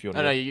 Ty. If you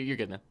want. No, you're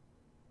good, man.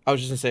 I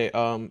was just gonna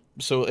say.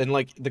 So in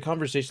like the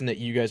conversation that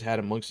you guys had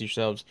amongst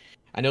yourselves,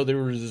 I know there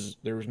was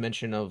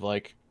mention of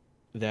like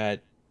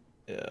that,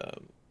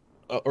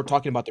 or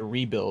talking about the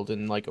rebuild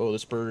and like, oh, the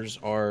Spurs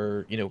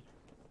are, you know,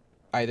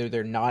 either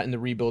they're not in the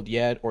rebuild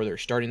yet or they're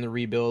starting the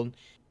rebuild,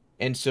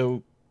 and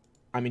so.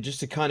 I mean, just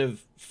to kind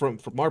of from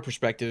our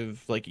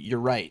perspective, like you're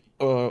right.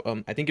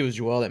 I think it was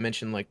Joel that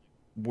mentioned like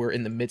we're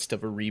in the midst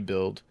of a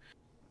rebuild,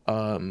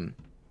 and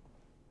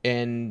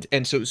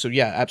so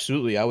yeah,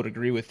 absolutely, I would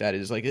agree with that.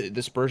 Is like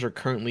the Spurs are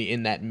currently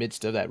in that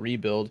midst of that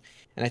rebuild,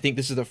 and I think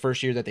this is the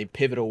first year that they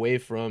pivot away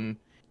from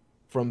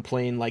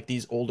playing like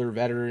these older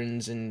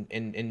veterans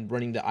and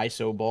running the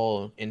ISO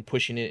ball and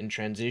pushing it in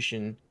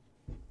transition,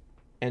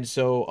 and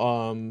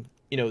so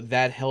you know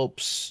that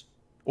helps,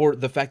 or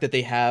the fact that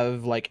they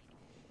have like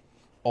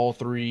all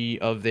 3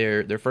 of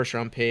their first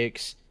round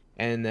picks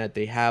and that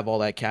they have all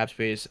that cap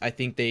space, I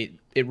think it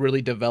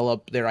really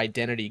developed their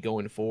identity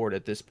going forward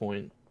at this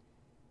point.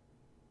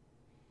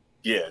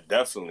 Yeah,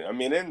 definitely. I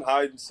mean, in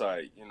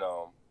hindsight, you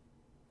know,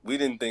 we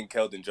didn't think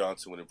Keldon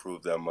Johnson would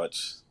improve that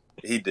much.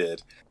 He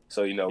did.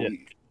 So, you know,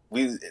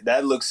 we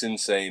that looks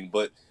insane.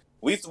 But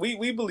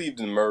We believed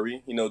in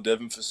Murray. You know,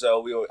 Devin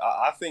Vassell.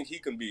 I think he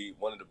can be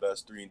one of the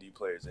best 3-and-D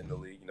players in the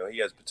league. You know, he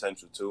has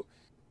potential too.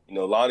 You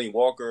know, Lonnie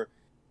Walker.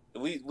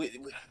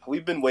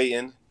 We've been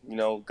waiting. You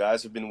know,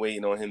 guys have been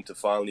waiting on him to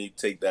finally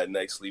take that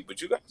next leap.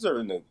 But you guys are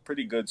in a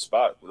pretty good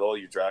spot with all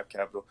your draft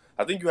capital.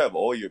 I think you have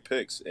all your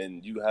picks,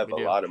 and you have a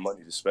lot of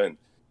money to spend.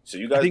 So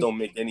you guys don't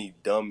make any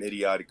dumb,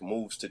 idiotic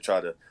moves to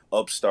try to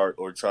upstart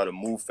or try to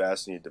move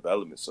fast in your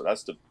development. So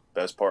that's the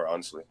best part,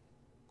 honestly.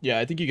 Yeah,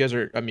 I think you guys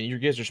are. I mean, you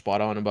guys are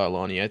spot on about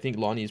Lonnie. I think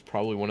Lonnie is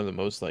probably one of the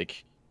most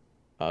like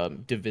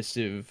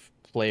divisive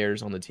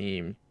players on the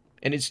team,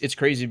 and it's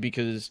crazy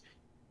because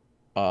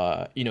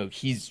you know,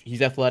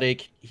 he's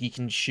athletic, he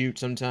can shoot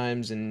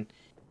sometimes, and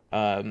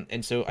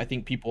so I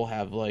think people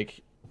have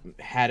like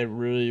had a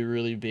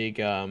really big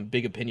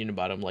big opinion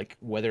about him, like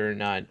whether or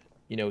not,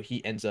 you know,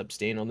 he ends up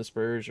staying on the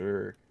Spurs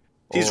or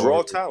he's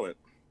raw talent.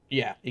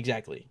 Yeah,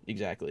 exactly.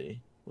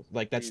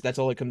 Like that's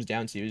all it comes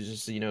down to is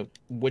just, you know,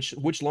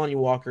 which Lonnie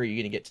Walker are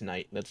you gonna get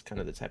tonight? That's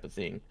kind of the type of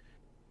thing.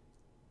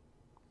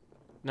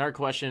 Another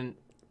question,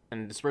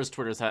 and the Spurs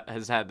Twitter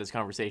has had this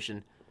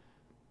conversation.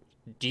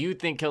 Do you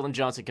think Keldon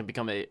Johnson can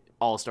become an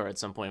all-star at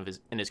some point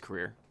in his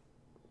career?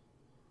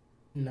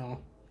 No.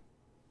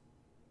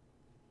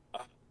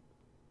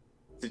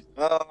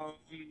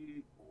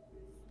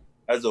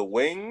 As a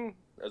wing,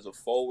 as a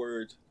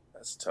forward,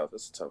 that's tough.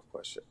 That's a tough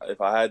question.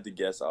 If I had to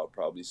guess, I would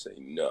probably say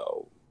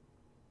no.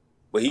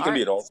 But he can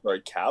be an all-star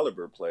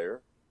caliber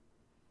player.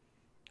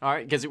 All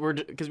right, because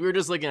we were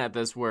just looking at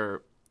this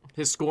where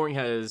his scoring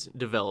has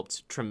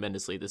developed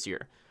tremendously this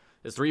year.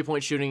 His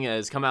three-point shooting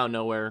has come out of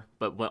nowhere,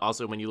 but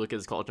also when you look at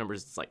his college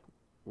numbers, it's like,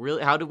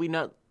 really, how did we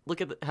not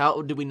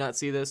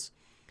see this?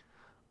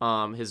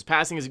 His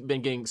passing has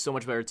been getting so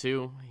much better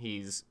too.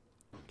 He's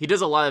going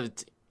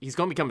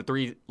to become a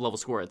 3-level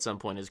scorer at some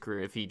point in his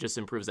career if he just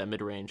improves that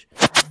mid-range.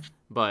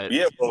 But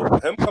yeah, well,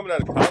 him coming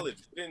out of college,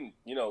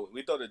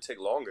 we thought it'd take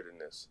longer than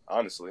this.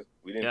 Honestly,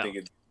 we didn't think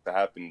it to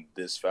happen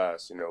this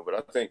fast, you know. But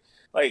I think,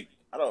 like,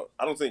 I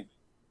don't think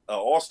an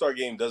all-star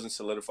game doesn't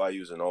solidify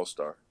you as an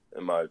all-star,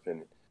 in my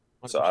opinion.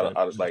 100%. So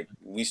I was like,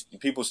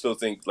 people still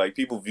think, like,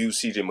 people view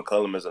CJ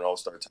McCollum as an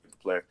all-star type of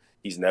player.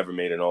 He's never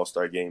made an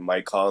all-star game.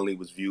 Mike Conley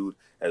was viewed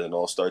as an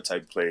all-star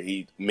type of player.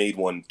 He made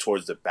one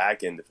towards the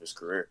back end of his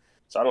career.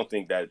 So I don't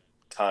think that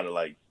kind of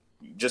like,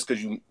 just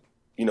because you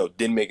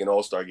didn't make an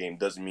all-star game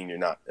doesn't mean you're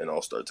not an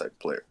all-star type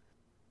player.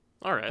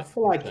 All right. I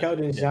feel like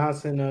Keldon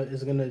Johnson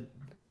is gonna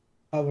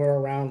hover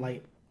around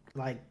like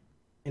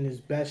in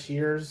his best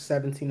years,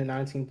 17 to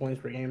 19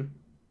 points per game.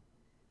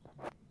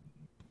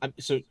 But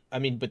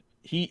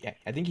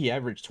I think he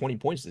averaged 20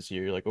 points this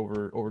year, like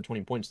over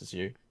 20 points this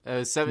year.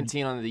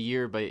 17 on the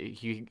year, but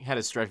he had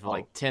a stretch of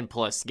like 10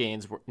 plus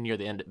games near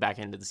the back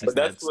end of the season.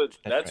 But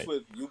that's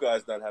with you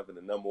guys not having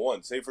the number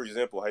one. Say, for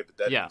example,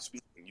 hypothetically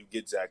speaking, you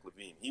get Zach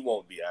LaVine. He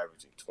won't be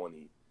averaging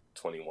 20,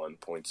 21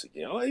 points a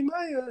game. Oh, he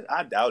might.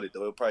 I doubt it, though.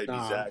 It'll probably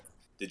be Zach,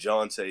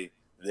 DeJounte,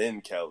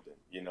 then Keldon.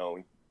 You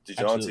know,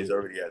 DeJounte's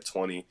already at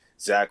 20.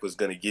 Zach was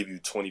going to give you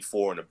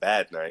 24 on a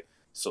bad night.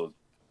 So,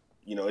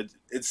 you know,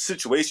 it's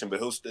situation, but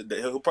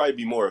he'll probably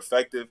be more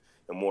effective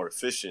and more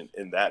efficient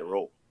in that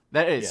role.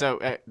 That is so.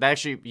 That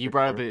actually, you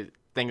brought up a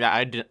thing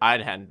that I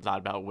hadn't thought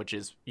about, which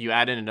is you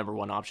add in a number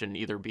one option,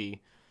 either be,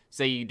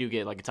 say you do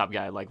get like a top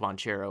guy like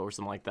Vonchero or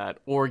something like that,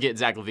 or get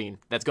Zach LaVine.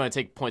 That's going to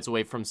take points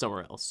away from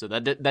somewhere else. So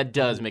that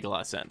does make a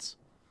lot of sense.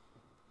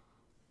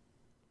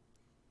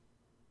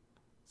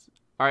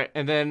 All right,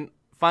 and then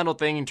final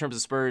thing in terms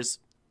of Spurs,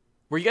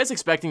 were you guys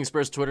expecting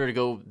Spurs Twitter to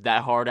go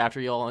that hard after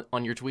y'all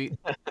on your tweet?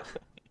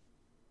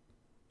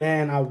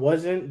 Man, I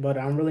wasn't, but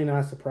I'm really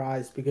not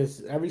surprised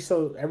because every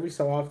so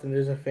often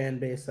there's a fan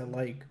base that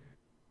like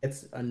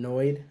gets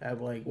annoyed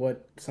at like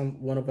what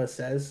one of us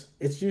says.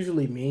 It's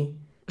usually me.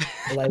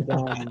 Like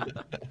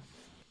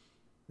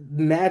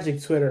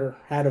Magic Twitter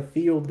had a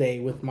field day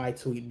with my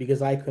tweet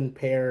because I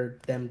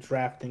compared them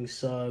drafting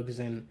Suggs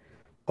and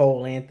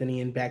Cole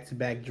Anthony in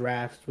back-to-back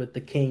drafts with the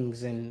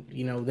Kings and,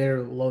 you know,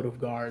 their load of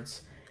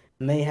guards.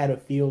 And they had a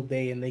field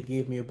day and they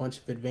gave me a bunch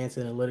of advanced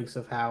analytics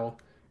of how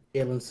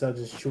Jalen Suggs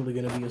is truly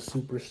going to be a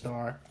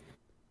superstar.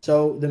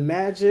 So the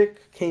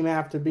Magic came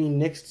after me.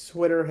 Knicks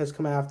Twitter has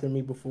come after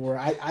me before.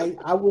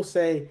 I will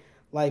say,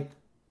 like,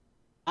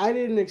 I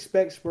didn't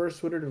expect Spurs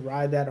Twitter to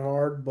ride that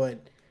hard,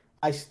 but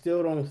I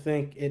still don't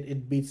think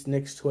it beats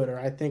Knicks Twitter.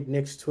 I think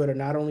Knicks Twitter,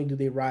 not only do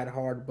they ride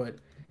hard, but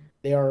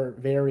they are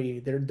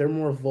they're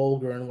more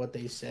vulgar in what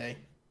they say.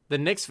 The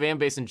Knicks fan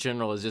base in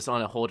general is just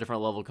on a whole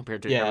different level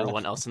compared to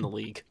everyone else in the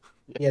league.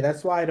 Yeah,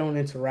 that's why I don't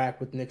interact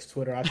with Knicks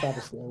Twitter. I try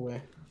to stay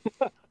away.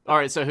 All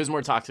right, so who's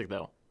more toxic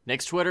though?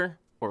 Knicks Twitter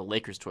or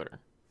Lakers Twitter?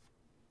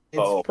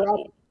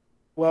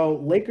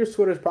 Lakers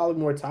Twitter is probably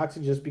more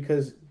toxic just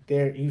because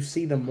you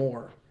see them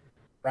more,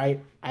 right?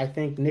 I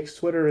think Knicks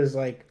Twitter is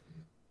like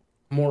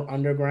more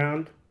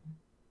underground,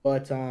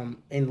 but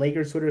and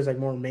Lakers Twitter is like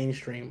more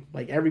mainstream.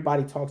 Like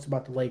everybody talks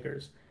about the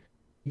Lakers.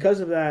 Because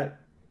of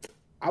that,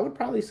 I would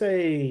probably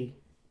say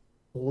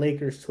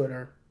Lakers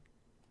Twitter.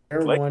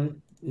 They're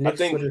one. Knicks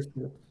Twitter.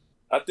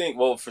 I think,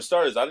 well, for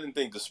starters, I didn't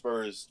think the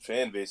Spurs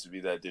fan base would be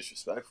that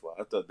disrespectful.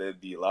 I thought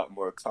they'd be a lot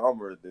more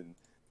calmer than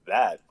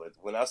that. But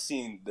when I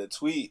seen the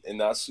tweet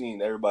and I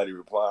seen everybody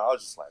reply, I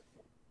was just like,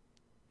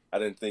 I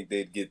didn't think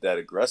they'd get that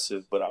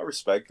aggressive, but I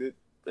respect it.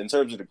 In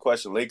terms of the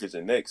question, Lakers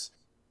and Knicks,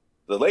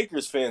 the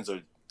Lakers fans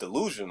are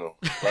delusional,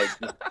 like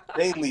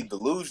insanely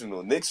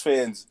delusional. Knicks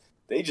fans,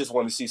 they just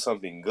want to see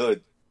something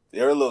good.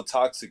 They're a little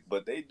toxic,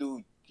 but they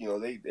do,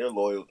 they're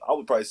loyal. I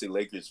would probably say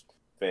Lakers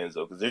fans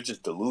though, because they're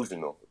just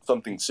delusional.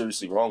 Something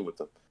seriously wrong with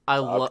them. I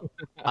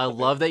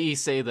love that you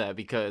say that,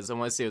 because I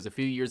want to say it was a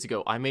few years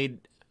ago. I made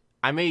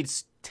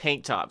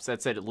tank tops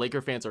that said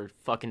Laker fans are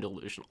fucking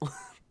delusional.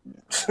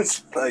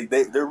 Like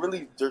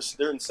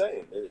they're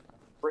insane. They're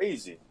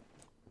crazy.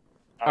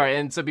 All right,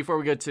 and so before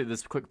we go to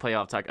this quick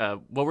playoff talk,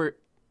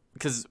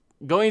 because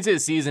going into the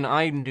season,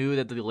 I knew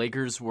that the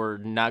Lakers were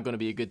not going to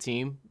be a good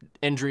team.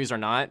 Injuries or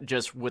not,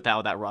 just with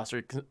how that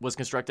roster was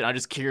constructed. I'm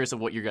just curious of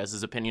what your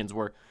guys' opinions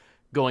were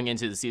going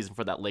into the season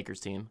for that Lakers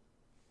team.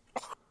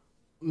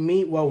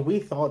 We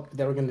thought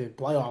they were going to do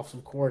playoffs,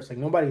 of course. Like,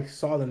 nobody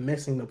saw them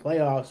missing the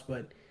playoffs,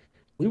 but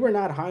we were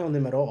not high on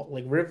them at all.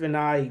 Like, Riv and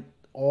I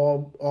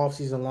all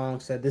offseason long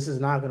said, this is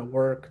not going to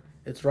work.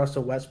 It's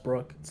Russell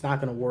Westbrook. It's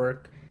not going to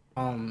work.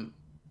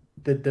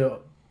 The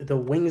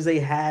wings they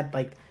had,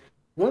 like,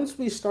 once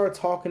we start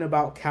talking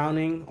about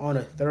counting on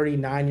a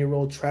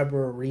 39-year-old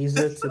Trevor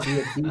Ariza to be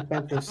a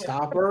defensive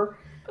stopper,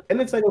 and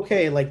it's like,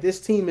 okay, like,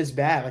 this team is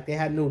bad. Like, they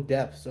had no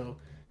depth. So,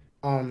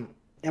 am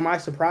I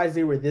surprised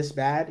they were this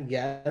bad?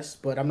 Yes,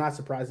 but I'm not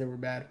surprised they were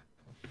bad.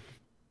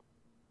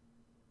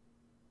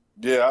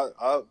 Yeah,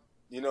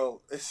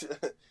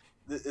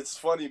 it's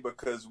funny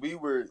because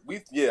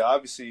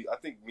obviously I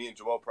think me and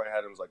Jamal probably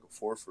had him as like a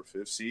 4th or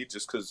 5th seed,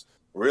 just because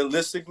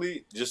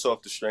realistically, just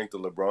off the strength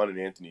of LeBron and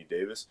Anthony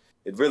Davis,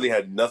 it really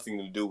had nothing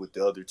to do with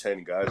the other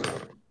 10 guys.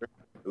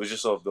 It was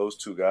just off those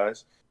 2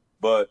 guys.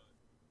 But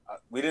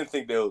we didn't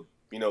think they would,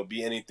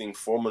 be anything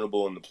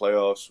formidable in the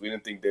playoffs. We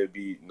didn't think they'd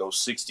be no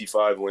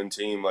 65-win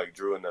team like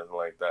Drew and nothing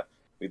like that.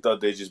 We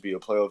thought they'd just be a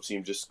playoff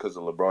team just because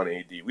of LeBron and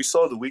AD. We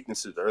saw the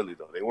weaknesses early,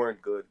 though. They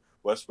weren't good.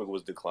 Westbrook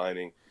was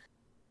declining.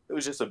 It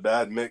was just a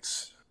bad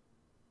mix.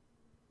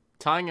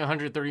 Tying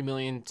 $130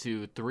 million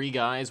to 3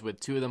 guys with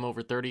 2 of them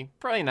over 30,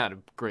 probably not a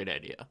great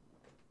idea.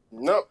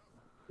 Nope.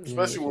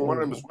 Especially when one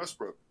of them is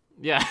Westbrook.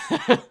 Yeah.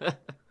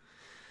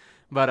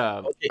 But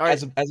okay,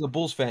 right. as a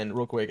Bulls fan,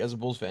 real quick,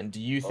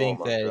 do you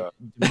think that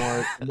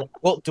DeMar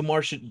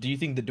do you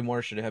think that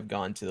DeMar should have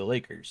gone to the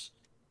Lakers?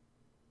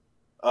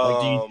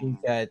 Like, do you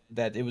think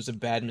that it was a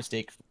bad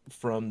mistake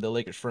from the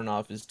Lakers front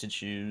office to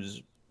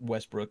choose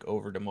Westbrook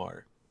over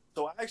DeMar?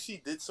 So I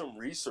actually did some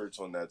research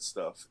on that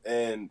stuff,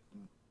 and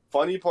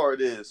funny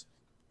part is,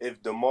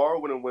 if DeMar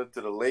would have went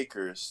to the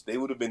Lakers, they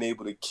would have been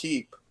able to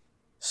keep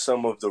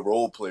some of the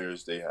role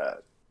players they had.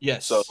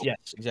 Yes. So, yes,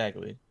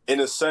 exactly. In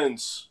a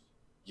sense,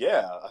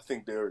 yeah, I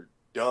think they're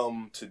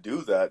dumb to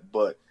do that,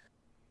 but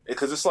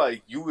because it's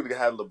like you would have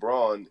had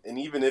LeBron, and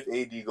even if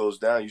AD goes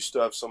down, you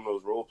still have some of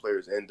those role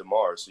players and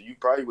DeMar, so you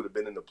probably would have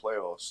been in the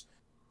playoffs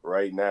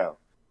right now.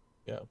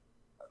 Yeah.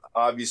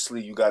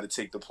 Obviously, you got to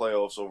take the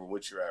playoffs over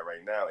what you're at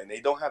right now, and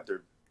they don't have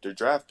their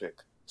draft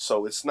pick,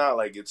 so it's not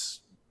like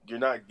you're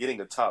not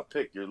getting a top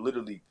pick. You're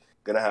literally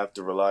gonna have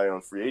to rely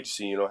on free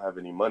agency. And you don't have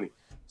any money,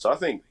 so I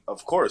think,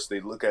 of course, they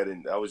look at it.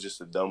 And that was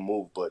just a dumb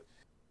move, but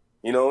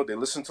they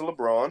listened to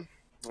LeBron,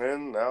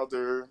 and now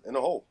they're in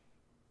a hole.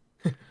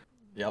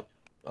 Yep.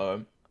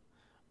 All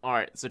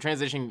right. So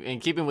transitioning and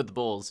keeping with the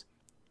Bulls,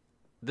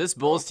 this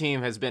Bulls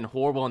team has been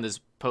horrible in this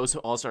post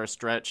All-Star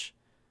stretch.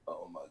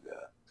 Oh my God.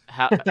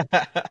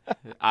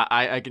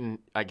 I can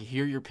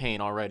hear your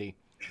pain already.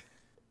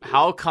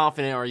 How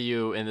confident are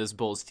you in this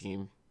Bulls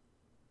team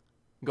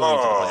going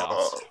into the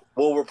playoffs?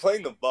 Well, we're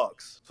playing the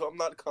Bucks, so I'm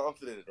not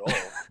confident at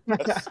all.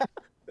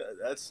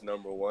 That's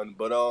number one.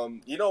 But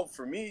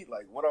for me,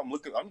 like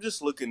I'm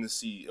just looking to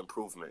see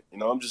improvement.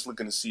 I'm just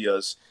looking to see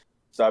us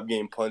stop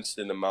getting punched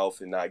in the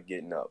mouth and not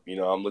getting up.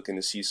 I'm looking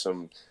to see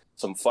some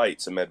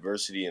fight, some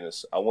adversity in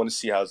us. I want to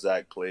see how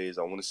Zach plays.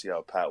 I want to see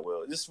how Pat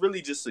will. It's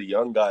really just a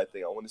young guy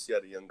thing. I want to see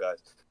how the young guys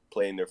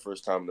play in their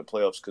first time in the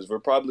playoffs, because we're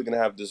probably going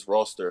to have this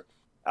roster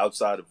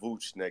outside of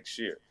Vooch next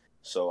year.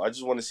 So I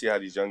just want to see how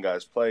these young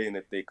guys play and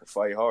if they can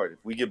fight hard. If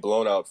we get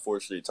blown out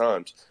 4 straight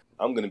times,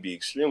 I'm going to be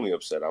extremely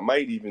upset. I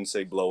might even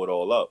say blow it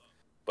all up.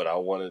 But I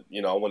want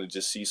to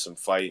just see some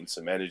fight and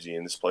some energy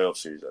in this playoff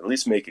series. At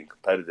least make it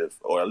competitive,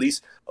 or at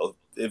least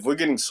if we're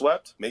getting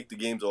swept, make the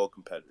games all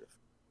competitive.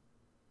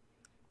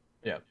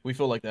 Yeah, we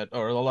feel like that,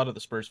 or a lot of the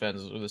Spurs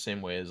fans are the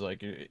same way. Is like,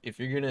 if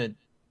you're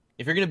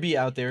gonna be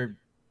out there,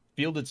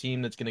 field a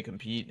team that's gonna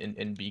compete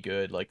and be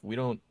good. Like, we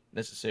don't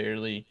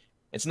necessarily.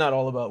 It's not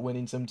all about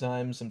winning.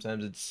 Sometimes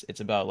it's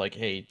about, like,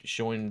 hey,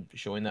 showing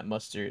that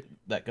mustard,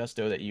 that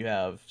gusto that you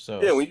have.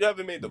 So yeah, when you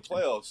haven't made the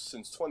playoffs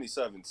since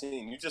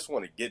 2017, you just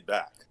want to get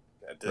back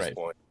at this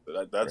point.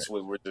 That's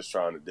what we're just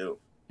trying to do.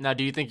 Now,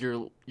 do you think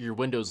your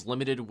window's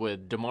limited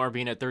with DeMar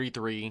being at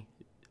 33,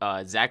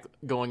 Zach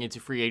going into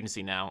free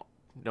agency now,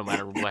 no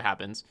matter what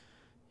happens?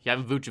 You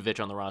have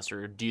Vucevic on the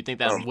roster. Do you think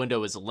that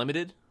window is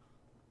limited?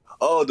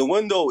 Oh, the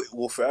window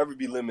will forever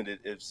be limited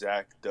if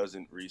Zach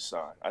doesn't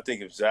re-sign. I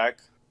think if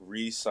Zach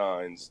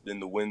re-signs, then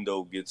the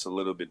window gets a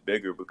little bit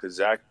bigger because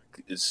Zach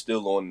is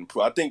still on.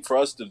 I think for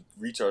us to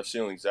reach our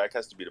ceiling, Zach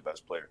has to be the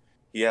best player.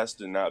 He has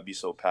to not be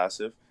so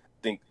passive.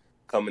 I think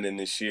coming in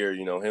this year,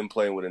 him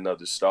playing with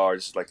another star,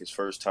 this is like his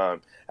first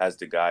time as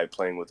the guy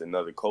playing with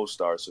another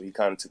co-star, so he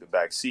kind of took a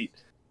back seat.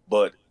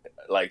 But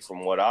like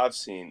from what I've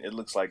seen, it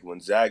looks like when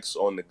Zach's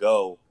on the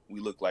go, we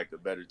look like a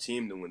better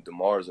team than when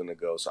DeMar's on the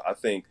go. So I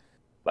think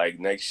like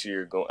next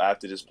year,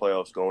 after this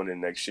playoffs going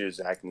in next year,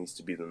 Zach needs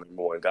to be the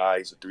number one guy.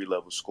 He's a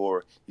 3-level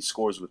scorer. He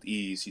scores with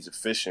ease. He's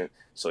efficient.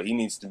 So he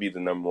needs to be the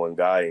number one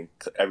guy, and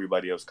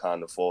everybody else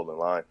kind of fall in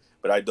line.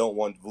 But I don't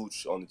want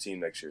Vooch on the team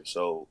next year.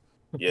 So,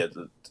 yeah,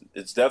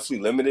 it's definitely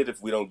limited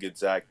if we don't get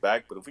Zach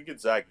back. But if we get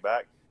Zach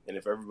back, and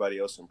if everybody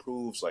else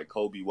improves, like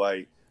Kobe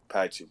White,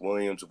 Patrick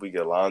Williams, if we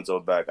get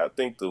Lonzo back, I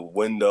think the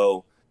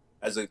window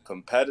as a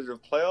competitive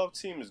playoff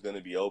team is going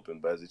to be open.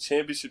 But as a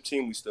championship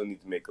team, we still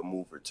need to make a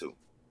move or two.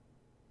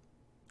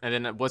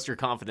 And then what's your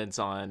confidence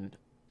on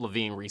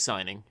LaVine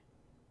re-signing?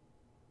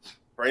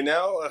 Right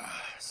now,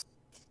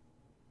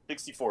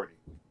 60-40.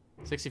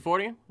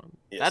 60-40?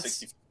 Yeah,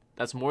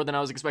 that's more than I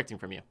was expecting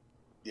from you.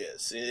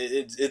 Yes,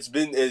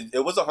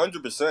 it was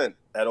 100%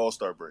 at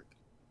All-Star break,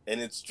 and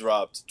it's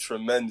dropped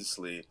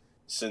tremendously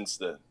since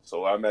then.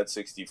 So I'm at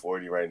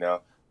 60-40 right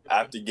now.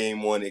 After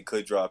game one, it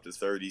could drop to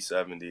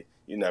 30-70.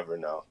 You never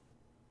know.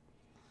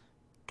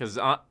 Because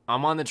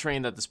I'm on the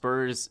train that the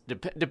Spurs,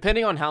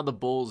 depending on how the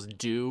Bulls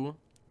do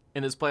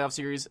in this playoff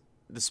series,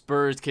 the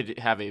Spurs could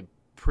have a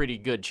pretty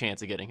good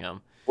chance of getting him.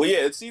 Well,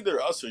 yeah, it's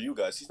either us or you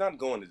guys. He's not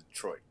going to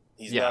Detroit.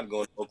 He's not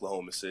going to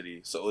Oklahoma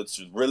City. So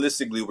it's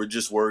realistically, we're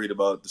just worried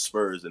about the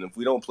Spurs. And if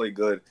we don't play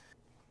good,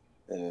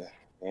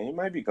 he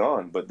might be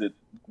gone. But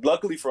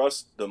luckily for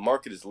us, the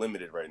market is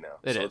limited right now.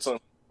 It's only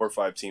 4 or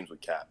 5 teams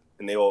with cap.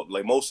 And they all,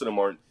 like most of them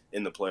aren't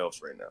in the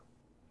playoffs right now.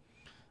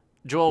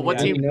 Joel, what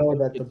team? Know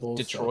that the Bulls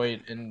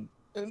Detroit and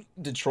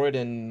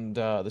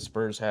the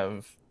Spurs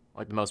have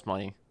like the most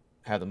money.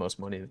 Have the most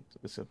money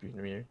this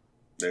upcoming year.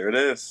 There it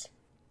is.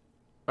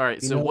 All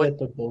right, so what?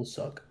 The Bulls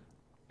suck.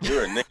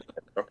 You're a Knicks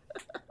fan, bro.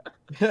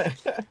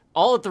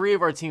 All 3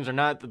 of our teams are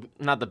not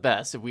the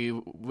best if we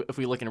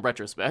look in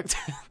retrospect.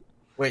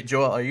 Wait,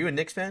 Joel, are you a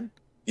Knicks fan?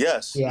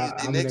 Yes. Yeah,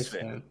 I'm a Knicks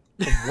fan.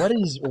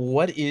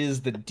 What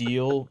is the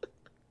deal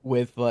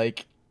with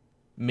like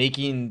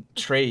making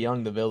Trae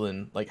Young the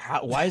villain? Like,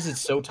 why is it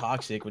so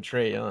toxic with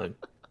Trae Young?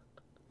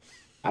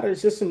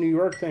 It's just a New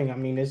York thing. I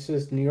mean, it's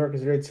just New York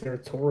is very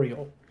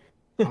territorial.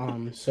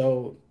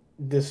 So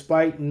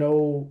despite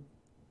no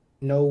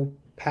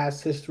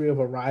past history of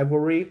a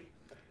rivalry,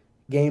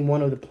 game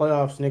 1 of the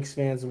playoffs, Knicks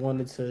fans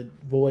wanted to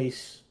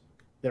voice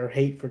their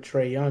hate for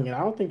Trae Young. And I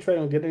don't think Trae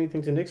Young did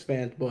anything to Knicks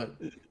fans, but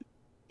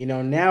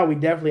now we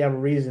definitely have a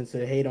reason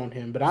to hate on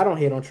him. But I don't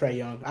hate on Trae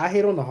Young. I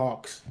hate on the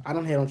Hawks. I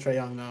don't hate on Trae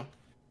Young though.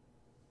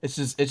 It's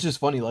just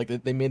funny, like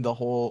they made the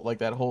whole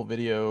that whole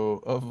video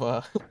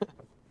of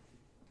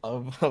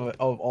of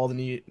all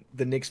the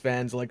Knicks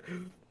fans like,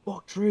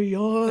 fuck Trae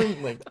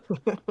Young, like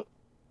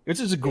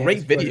it's just a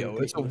great video.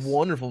 It's a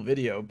wonderful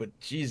video, but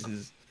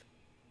Jesus.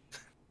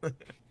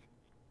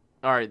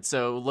 All right,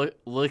 so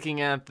looking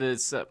at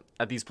this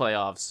at these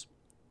playoffs,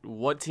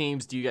 what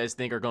teams do you guys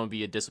think are going to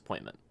be a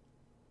disappointment?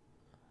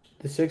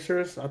 The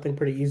Sixers, I think,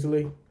 pretty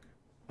easily.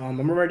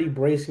 I'm already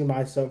bracing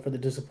myself for the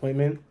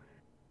disappointment.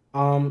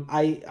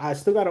 I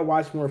still got to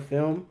watch more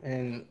film,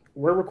 and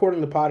we're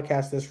recording the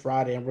podcast this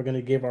Friday, and we're going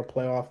to give our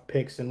playoff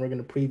picks, and we're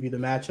going to preview the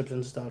matchups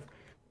and stuff.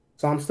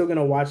 So I'm still going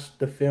to watch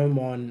the film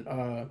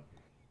on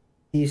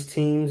these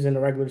teams in the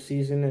regular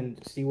season and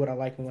see what I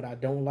like and what I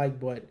don't like.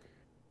 But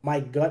my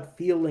gut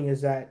feeling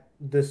is that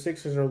the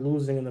Sixers are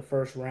losing in the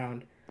first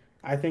round.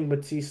 I think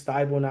Matisse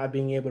Thybulle not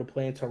being able to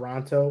play in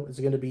Toronto is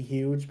going to be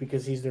huge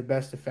because he's their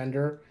best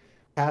defender.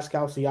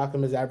 Pascal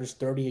Siakam has averaged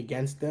 30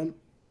 against them.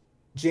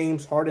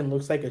 James Harden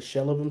looks like a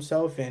shell of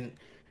himself, and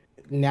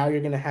now you're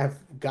going to have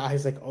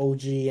guys like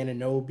OG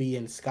Anunoby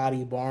and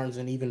Scotty Barnes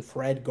and even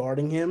Fred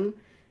guarding him,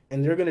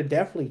 and they're going to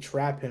definitely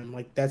trap him.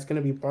 Like, that's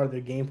going to be part of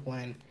their game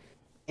plan.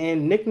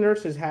 And Nick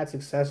Nurse has had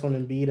success on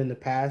Embiid in the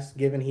past,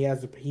 given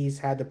he's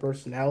had the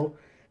personnel.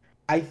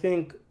 I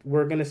think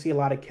we're going to see a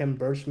lot of Khem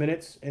Birch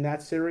minutes in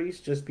that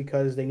series just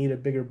because they need a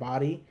bigger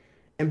body.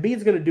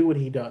 Embiid's going to do what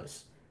he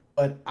does.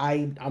 But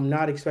I'm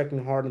not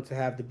expecting Harden to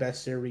have the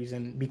best series,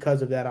 and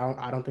because of that,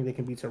 I don't think they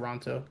can beat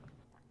Toronto.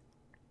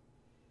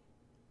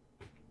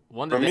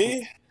 For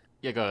me?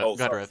 Yeah, go ahead. Go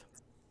ahead,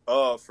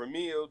 Rev. For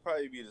me, it would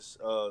probably be the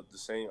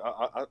same.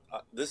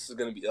 This is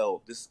gonna be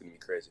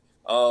crazy.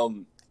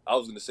 I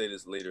was gonna say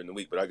this later in the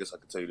week, but I guess I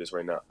can tell you this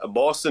right now.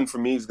 Boston for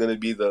me is gonna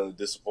be the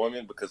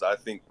disappointment because I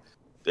think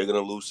they're gonna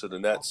lose to the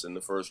Nets in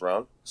the first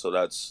round. So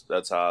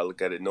that's how I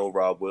look at it. No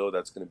Rob Will.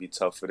 That's gonna be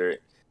tough for their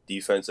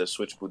defense, that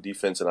switchable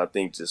defense, and I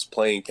think just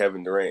playing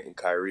Kevin Durant and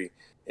Kyrie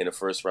in a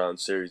first round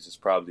series is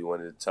probably one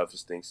of the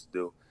toughest things to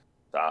do.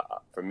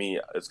 For me,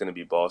 it's going to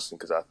be Boston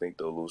because I think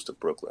they'll lose to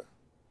Brooklyn.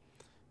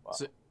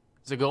 Wow.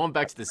 So going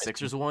back to the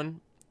Sixers one,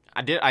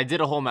 I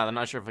did a whole math. I'm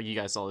not sure if you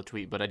guys saw the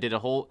tweet, but I did a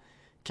whole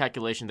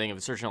calculation thing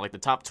of searching like the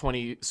top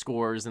 20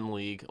 scorers in the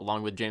league,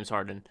 along with James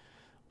Harden,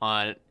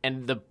 and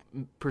the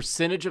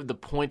percentage of the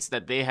points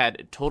that they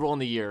had total in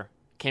the year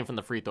came from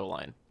the free throw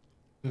line.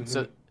 Mm-hmm.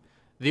 So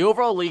the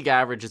overall league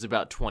average is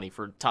about 20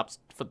 for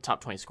the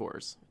top 20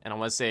 scorers, and I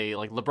want to say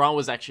like LeBron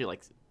was actually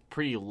like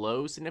pretty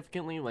low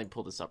significantly. Let me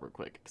pull this up real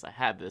quick because I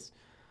had this.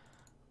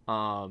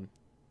 I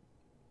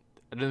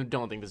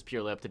don't think this is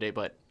purely up to date,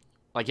 but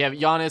like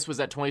Giannis was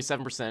at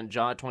 27%,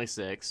 Ja at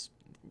 26%,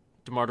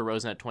 DeMar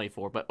DeRozan at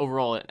 24%, but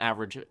overall an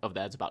average of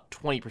that is about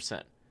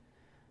 20%.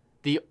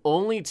 The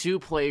only two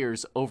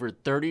players over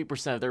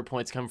 30% of their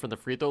points coming from the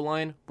free throw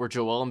line were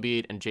Joel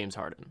Embiid and James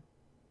Harden.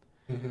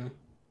 Mm-hmm.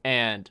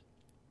 And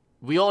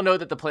we all know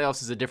that the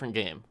playoffs is a different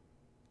game,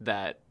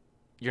 that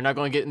you're not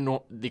going to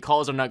get the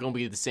calls are not going to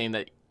be the same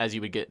as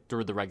you would get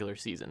through the regular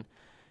season.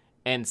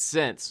 And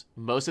since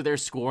most of their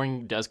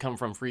scoring does come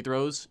from free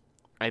throws,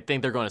 I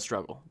think they're going to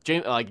struggle.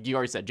 Like you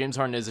already said, James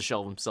Harden is a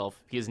shell of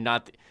himself. He is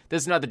not.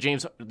 This is not the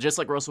James. Just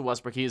like Russell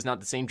Westbrook, he is not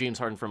the same James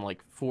Harden from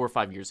like 4 or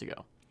 5 years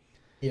ago.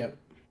 Yeah.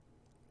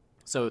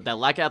 So that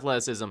lack of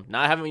athleticism,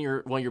 not having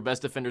one of your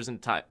best defenders in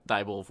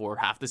Thibault for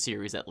half the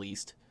series at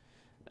least,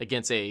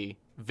 against a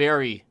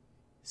very,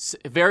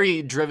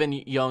 very driven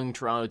young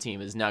Toronto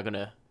team is not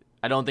gonna.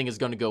 I don't think it's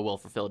going to go well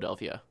for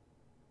Philadelphia.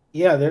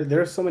 Yeah,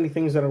 there are so many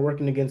things that are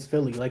working against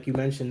Philly. Like you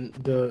mentioned,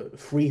 the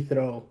free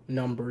throw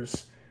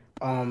numbers.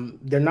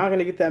 They're not going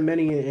to get that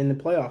many in the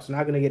playoffs. They're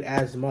not going to get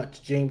as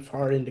much. James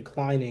Harden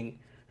declining.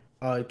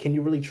 Can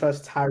you really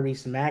trust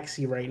Tyrese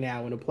Maxey right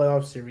now in a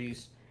playoff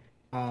series?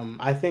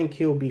 I think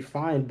he'll be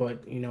fine,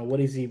 but what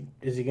is he?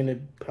 Is he going to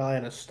play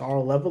at a star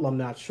level? I'm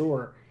not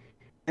sure.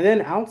 And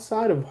then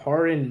outside of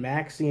Harden,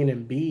 Maxey, and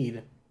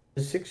Embiid,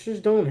 the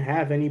Sixers don't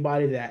have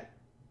anybody that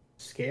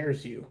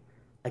scares you.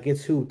 Like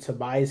it's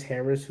Tobias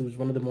Harris, who's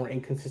one of the more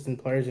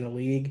inconsistent players in the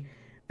league.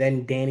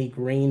 Then Danny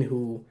Green,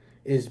 who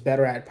is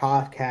better at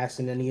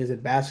podcasting than he is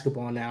at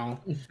basketball now.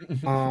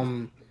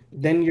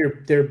 Then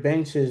their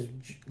bench is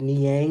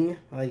Niang.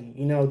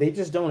 Like, they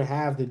just don't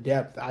have the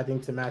depth, I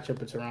think, to match up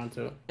with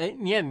Toronto.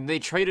 And yeah, they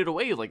traded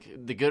away like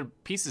the good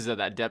pieces of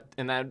that depth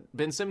in that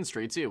Ben Simmons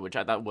trade too, which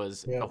I thought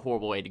was a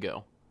horrible way to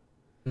go.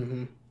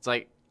 Mm-hmm. It's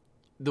like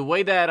the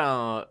way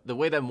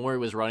that Morey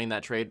was running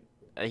that trade.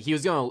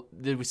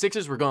 The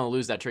Sixers were going to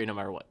lose that trade no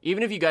matter what.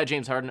 Even if you got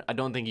James Harden, I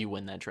don't think you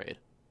win that trade.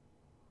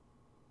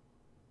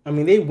 I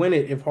mean, they win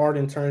it if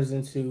Harden turns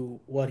into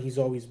what he's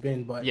always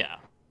been, but yeah,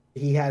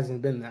 he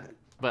hasn't been that.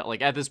 But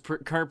like at this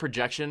current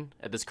projection,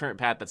 at this current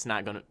path, that's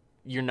not gonna.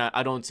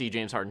 I don't see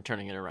James Harden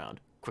turning it around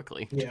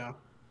quickly. Yeah,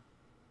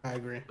 I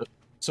agree.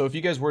 So if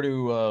you guys were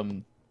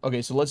to,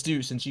 okay, so let's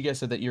do, since you guys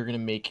said that you're gonna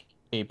make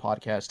a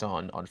podcast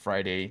on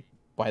Friday,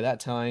 by that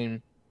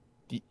time,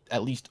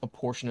 at least a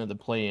portion of the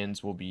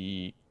play-ins will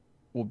be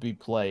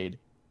played.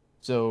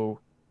 So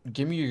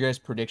give me your guys'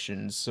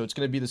 predictions. So it's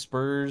gonna be the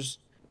Spurs,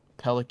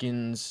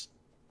 Pelicans,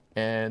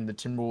 and the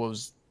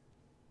Timberwolves.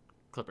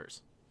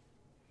 Clippers.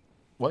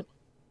 What?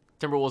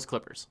 Timberwolves,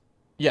 Clippers.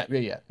 Yeah.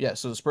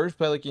 So the Spurs,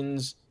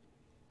 Pelicans,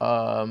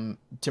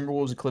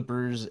 Timberwolves, and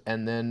Clippers,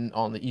 and then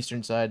on the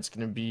Eastern side, it's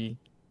gonna be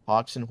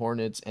Hawks and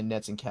Hornets, and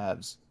Nets and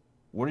Cavs.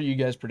 What are you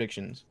guys'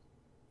 predictions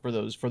for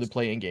the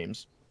play-in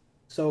games?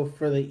 So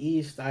for the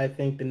East, I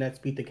think the Nets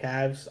beat the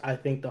Cavs. I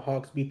think the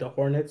Hawks beat the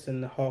Hornets,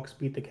 and the Hawks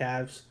beat the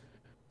Cavs.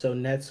 So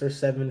Nets are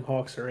 7,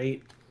 Hawks are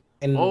 8.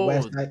 In the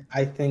West,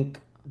 I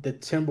think the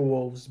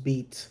Timberwolves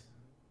beat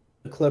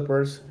the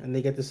Clippers, and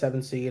they get the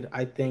 7th seed.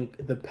 I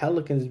think the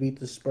Pelicans beat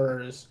the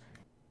Spurs,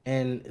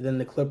 and then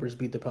the Clippers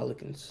beat the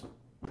Pelicans.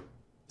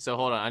 So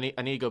hold on, I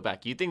need to go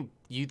back. You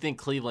think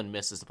Cleveland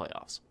misses the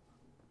playoffs?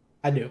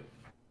 I do.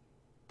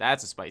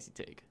 That's a spicy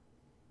take.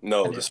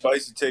 No, the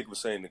spicy take was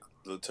saying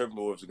the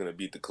Timberwolves are going to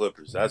beat the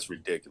Clippers. That's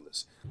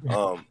ridiculous.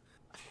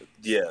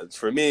 Yeah,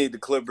 for me, the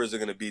Clippers are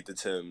going to beat the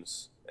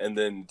Tims. And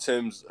then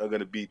Tims are going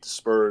to beat the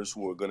Spurs,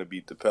 who are going to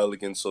beat the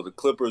Pelicans. So the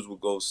Clippers will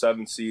go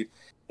 7th seed,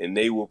 and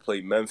they will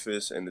play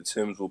Memphis, and the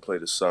Tims will play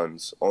the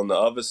Suns. On the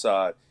other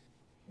side,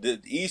 the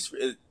East,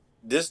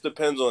 this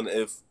depends on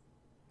if,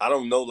 I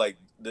don't know like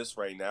this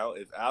right now,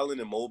 if Allen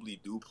and Mobley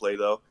do play,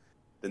 though,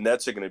 the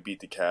Nets are going to beat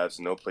the Cavs,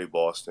 and they'll play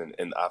Boston.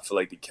 And I feel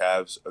like the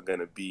Cavs are going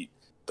to beat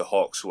the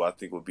Hawks, who I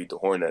think will beat the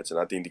Hornets. And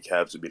I think the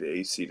Cavs will be the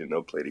 8th seed, and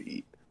they'll play the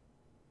Heat.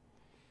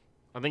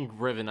 I think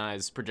Riv and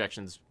I's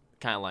projections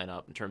kind of line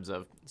up in terms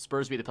of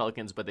Spurs beat the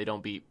Pelicans, but they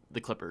don't beat the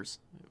Clippers.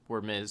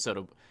 Where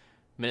Minnesota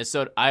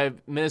goes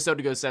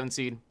 7th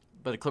seed,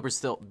 but the Clippers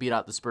still beat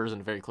out the Spurs in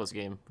a very close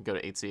game, go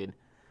to 8th seed.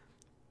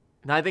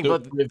 And I think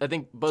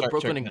both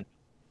Brooklyn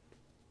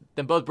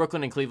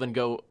and Cleveland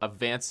go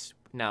advance.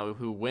 Now,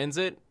 who wins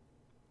it?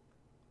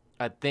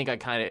 I think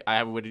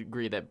I would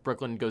agree that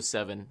Brooklyn goes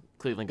 7,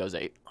 Cleveland goes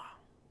 8.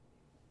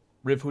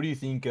 Riv, who do you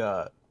think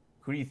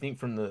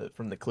from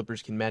the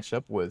Clippers can match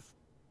up with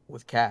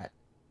Cat?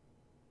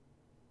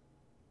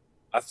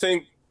 I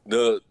think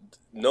Cat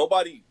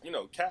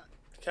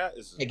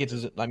is. He gets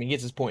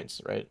his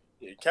points, right?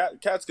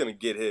 Cat's gonna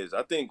get his.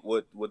 I think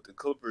what the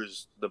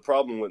Clippers, the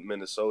problem with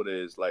Minnesota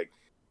is like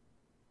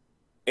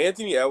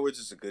Anthony Edwards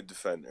is a good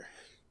defender.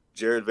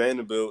 Jared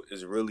Vanderbilt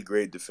is a really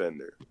great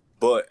defender.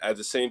 But at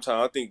the same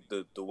time, I think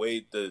the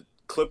way the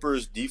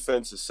Clippers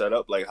defense is set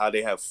up, like how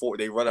they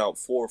run out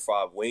 4 or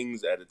 5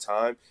 wings at a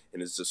time,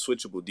 and it's a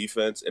switchable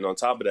defense. And on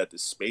top of that, the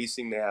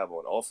spacing they have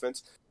on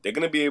offense, they're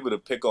going to be able to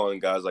pick on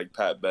guys like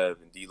Pat Bev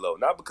and D'Lo.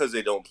 Not because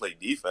they don't play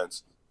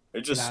defense.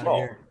 They're just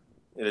small.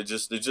 They're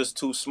just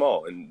too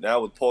small. And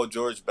now with Paul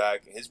George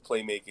back and his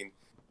playmaking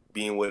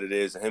being what it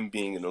is, and him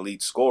being an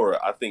elite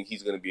scorer, I think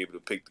he's going to be able to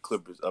pick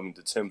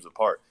the Timbs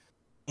apart.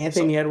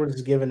 Anthony Edwards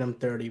is giving them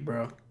 30,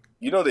 bro.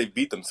 You know they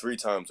beat them 3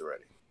 times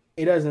already.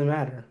 It doesn't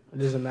matter. It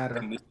doesn't matter.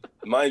 And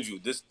mind you,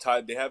 this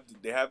time they have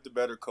the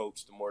better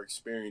coach, the more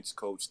experienced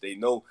coach. They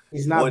know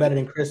he's not better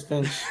than Chris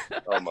Finch.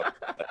 Oh my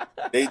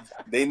God.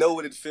 They know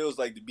what it feels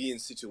like to be in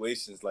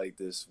situations like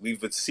this.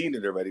 We've seen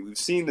it already. We've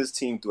seen this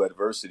team through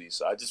adversity.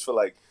 So I just feel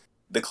like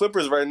the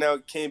Clippers right now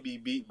can't be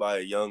beat by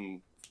a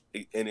young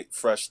and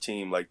fresh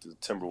team like the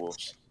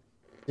Timberwolves.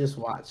 Just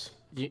watch.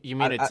 You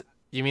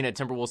mean a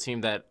Timberwolves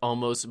team that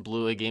almost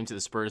blew a game to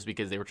the Spurs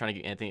because they were trying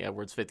to get Anthony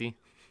Edwards 50?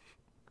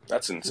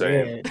 That's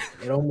insane. Yeah,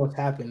 it almost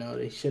happened though.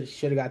 They should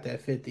have got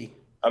that 50.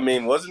 I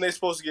mean, wasn't they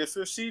supposed to get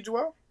 5th seed,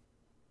 Joel?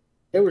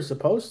 They were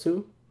supposed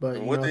to, but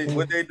what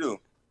they do?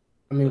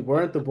 I mean,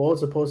 weren't the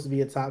Bulls supposed to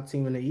be a top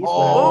team in the East?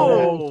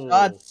 Oh,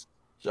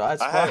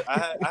 shots! I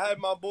had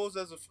my Bulls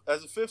as a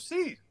 5th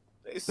seed.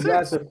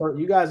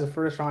 You guys are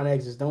first round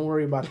exits. Don't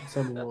worry about the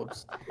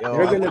Timberwolves.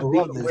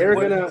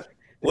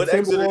 What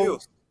exit are you?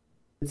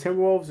 The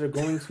Timberwolves are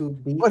going to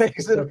beat the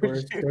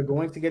Clippers. They're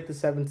going to get the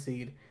 7th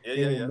seed.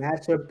 They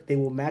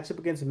will match up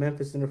against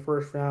Memphis in the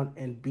first round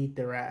and beat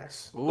their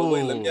ass. But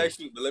wait, let me ask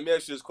you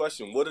this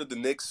question. What are the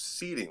Knicks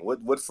seeding?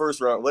 What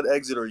first round? What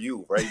exit are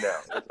you right now?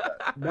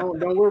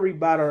 Don't worry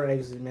about our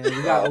exit, man.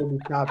 We got Obi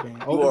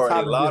Toppin. You are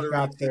a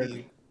lottery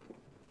team.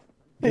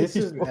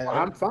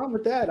 I'm fine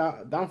with that.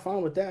 I'm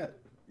fine with that.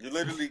 You're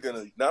literally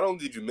gonna. Not only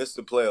did you miss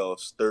the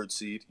playoffs, 3rd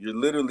seed, you're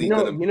literally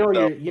you're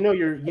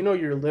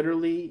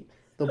literally.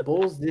 The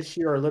Bulls this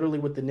year are literally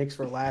what the Knicks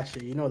were last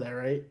year. You know that,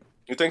 right?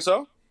 You think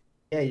so?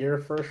 Yeah, you're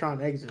a first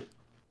round exit.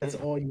 That's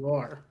all you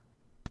are.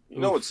 You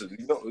know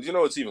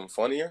what's even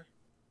funnier?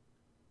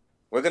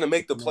 We're gonna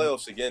make the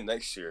playoffs again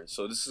next year,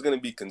 so this is gonna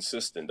be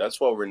consistent.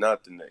 That's why we're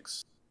not the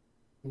Knicks.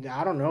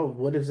 I don't know.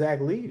 What if Zach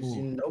leaves?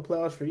 No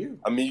playoffs for you.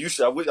 I mean, you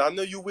should. I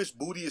know you wish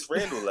Bootius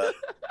Randle left.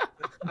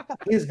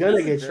 He's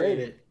gonna get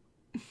traded.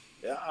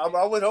 Yeah,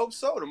 I would hope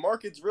so. The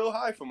market's real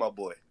high for my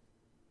boy.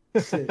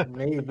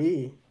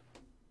 Maybe.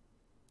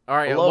 All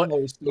right, I love how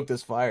we stoked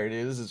this fire,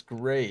 dude. This is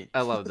great.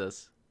 I love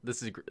this.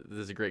 This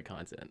is great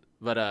content.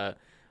 But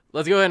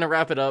let's go ahead and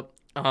wrap it up.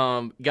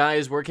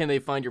 Guys, where can they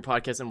find your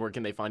podcast and where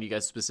can they find you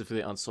guys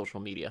specifically on social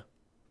media?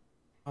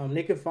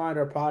 They can find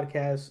our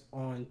podcast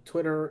on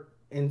Twitter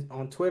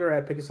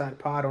at Pick Aside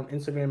Pod, on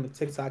Instagram and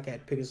TikTok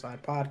at Pick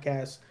Aside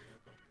Podcast,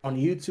 on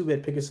YouTube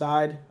at Pick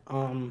Aside.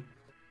 And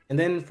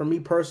then for me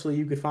personally,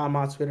 you can find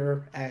my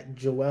Twitter at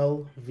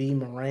Joel V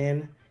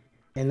Moran.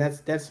 And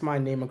that's my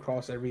name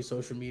across every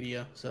social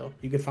media. So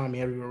you can find me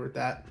everywhere with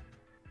that.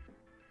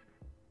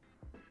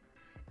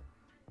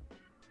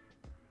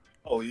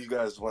 Oh, you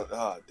guys want...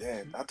 Oh,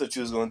 damn. I thought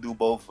you was going to do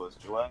both of us,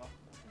 Joel.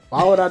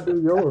 Why would I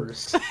do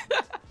yours?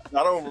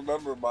 I don't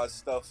remember my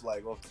stuff,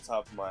 like, off the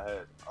top of my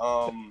head.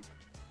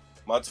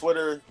 My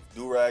Twitter,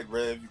 Durag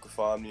Rev. You can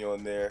find me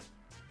on there.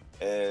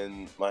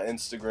 And my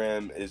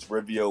Instagram is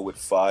Rivio with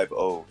 5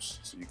 O's.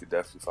 So you could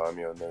definitely find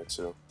me on there,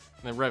 too.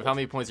 And Rev, how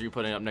many points are you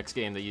putting up next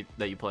game that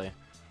you play?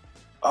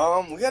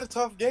 We got a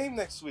tough game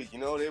next week. You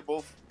know, they're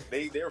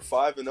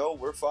 5-0.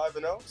 We're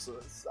 5-0. So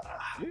it's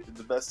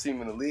the best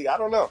team in the league. I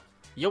don't know.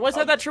 You always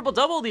had that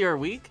triple-double the other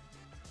week.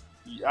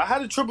 I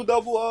had a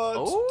triple-double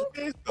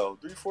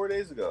 4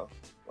 days ago.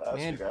 Last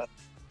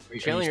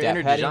week. Channeling your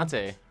inner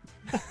DeJounte.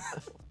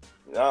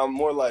 I'm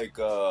more like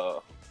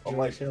I'm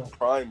like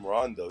prime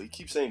Rondo. He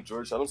keeps saying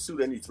George. I don't shoot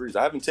any threes.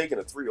 I haven't taken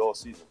a 3 all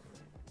season.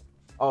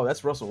 Oh,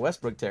 that's Russell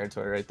Westbrook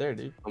territory right there,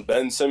 dude. I'm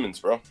Ben Simmons,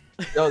 bro.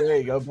 Oh, there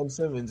you go, Ben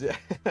Simmons. Yeah.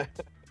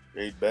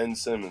 Hey, Ben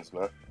Simmons,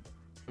 man.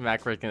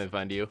 Mac, where can they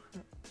find you?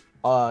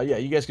 Yeah,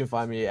 you guys can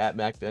find me at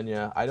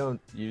MacBenya. I don't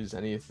use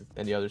any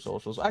other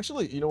socials.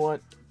 Actually, you know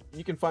what?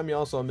 You can find me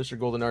also on Mr.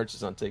 Golden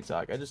Arches on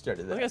TikTok. I just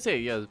started that. I was gonna say,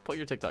 yeah, put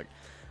your TikTok.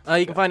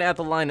 You can find at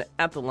the line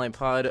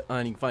pod,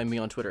 and you can find me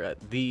on Twitter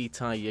at the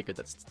Ty Jaeger.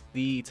 That's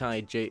the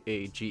Ty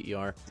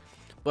Jager.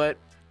 But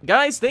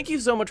guys, thank you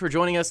so much for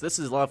joining us. This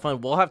is a lot of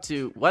fun. We'll have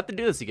to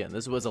do this again.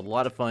 This was a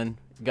lot of fun.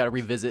 Got to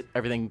revisit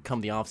everything come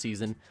the off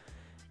season.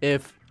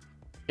 If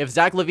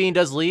Zach LaVine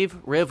does leave,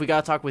 Riv, we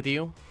gotta talk with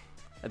you.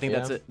 I think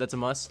that's a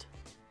must.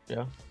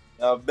 Yeah.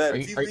 Ben,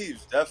 if he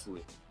leaves,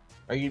 definitely.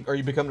 Are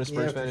you becoming a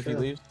Spurs fan if he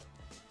leaves?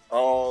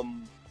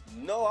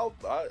 No,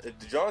 if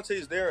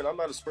DeJounte's there and I'm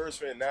not a Spurs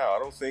fan now, I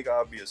don't think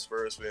I'll be a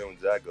Spurs fan when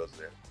Zach goes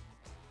there.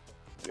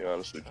 To be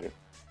honest with you.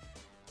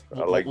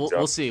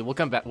 We'll see. We'll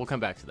come back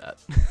to that.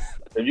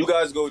 If you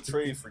guys go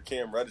trade for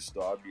Cam Reddish,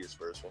 though, I'll be a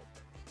Spurs fan.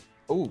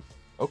 Oh,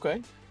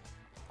 okay.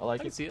 I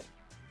can see it.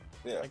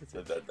 Yeah,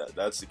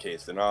 that's the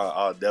case. Then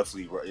I'll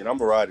definitely, and I'm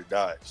a ride or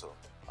die, so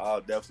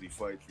I'll definitely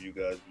fight for you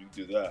guys if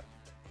you do that.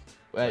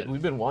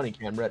 We've been wanting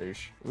Cam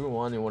Reddish. We've been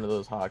wanting one of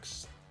those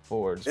Hawks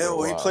forwards. Yeah, for a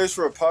well, he while. plays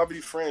for a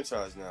poverty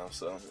franchise now,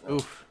 so.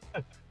 Oof.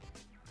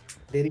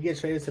 Did he get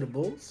traded to the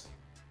Bulls?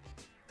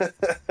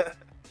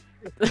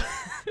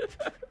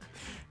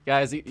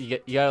 Guys,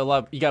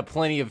 you got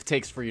plenty of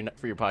takes for your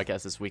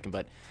podcast this weekend.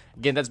 But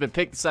again, that's been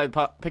Pick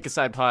a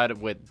Side Pod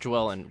with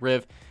Joel and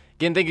Riv.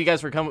 Again, thank you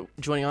guys for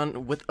joining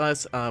on with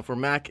us. For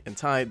Mac and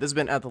Ty, this has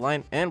been At the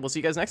Line, and we'll see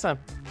you guys next time.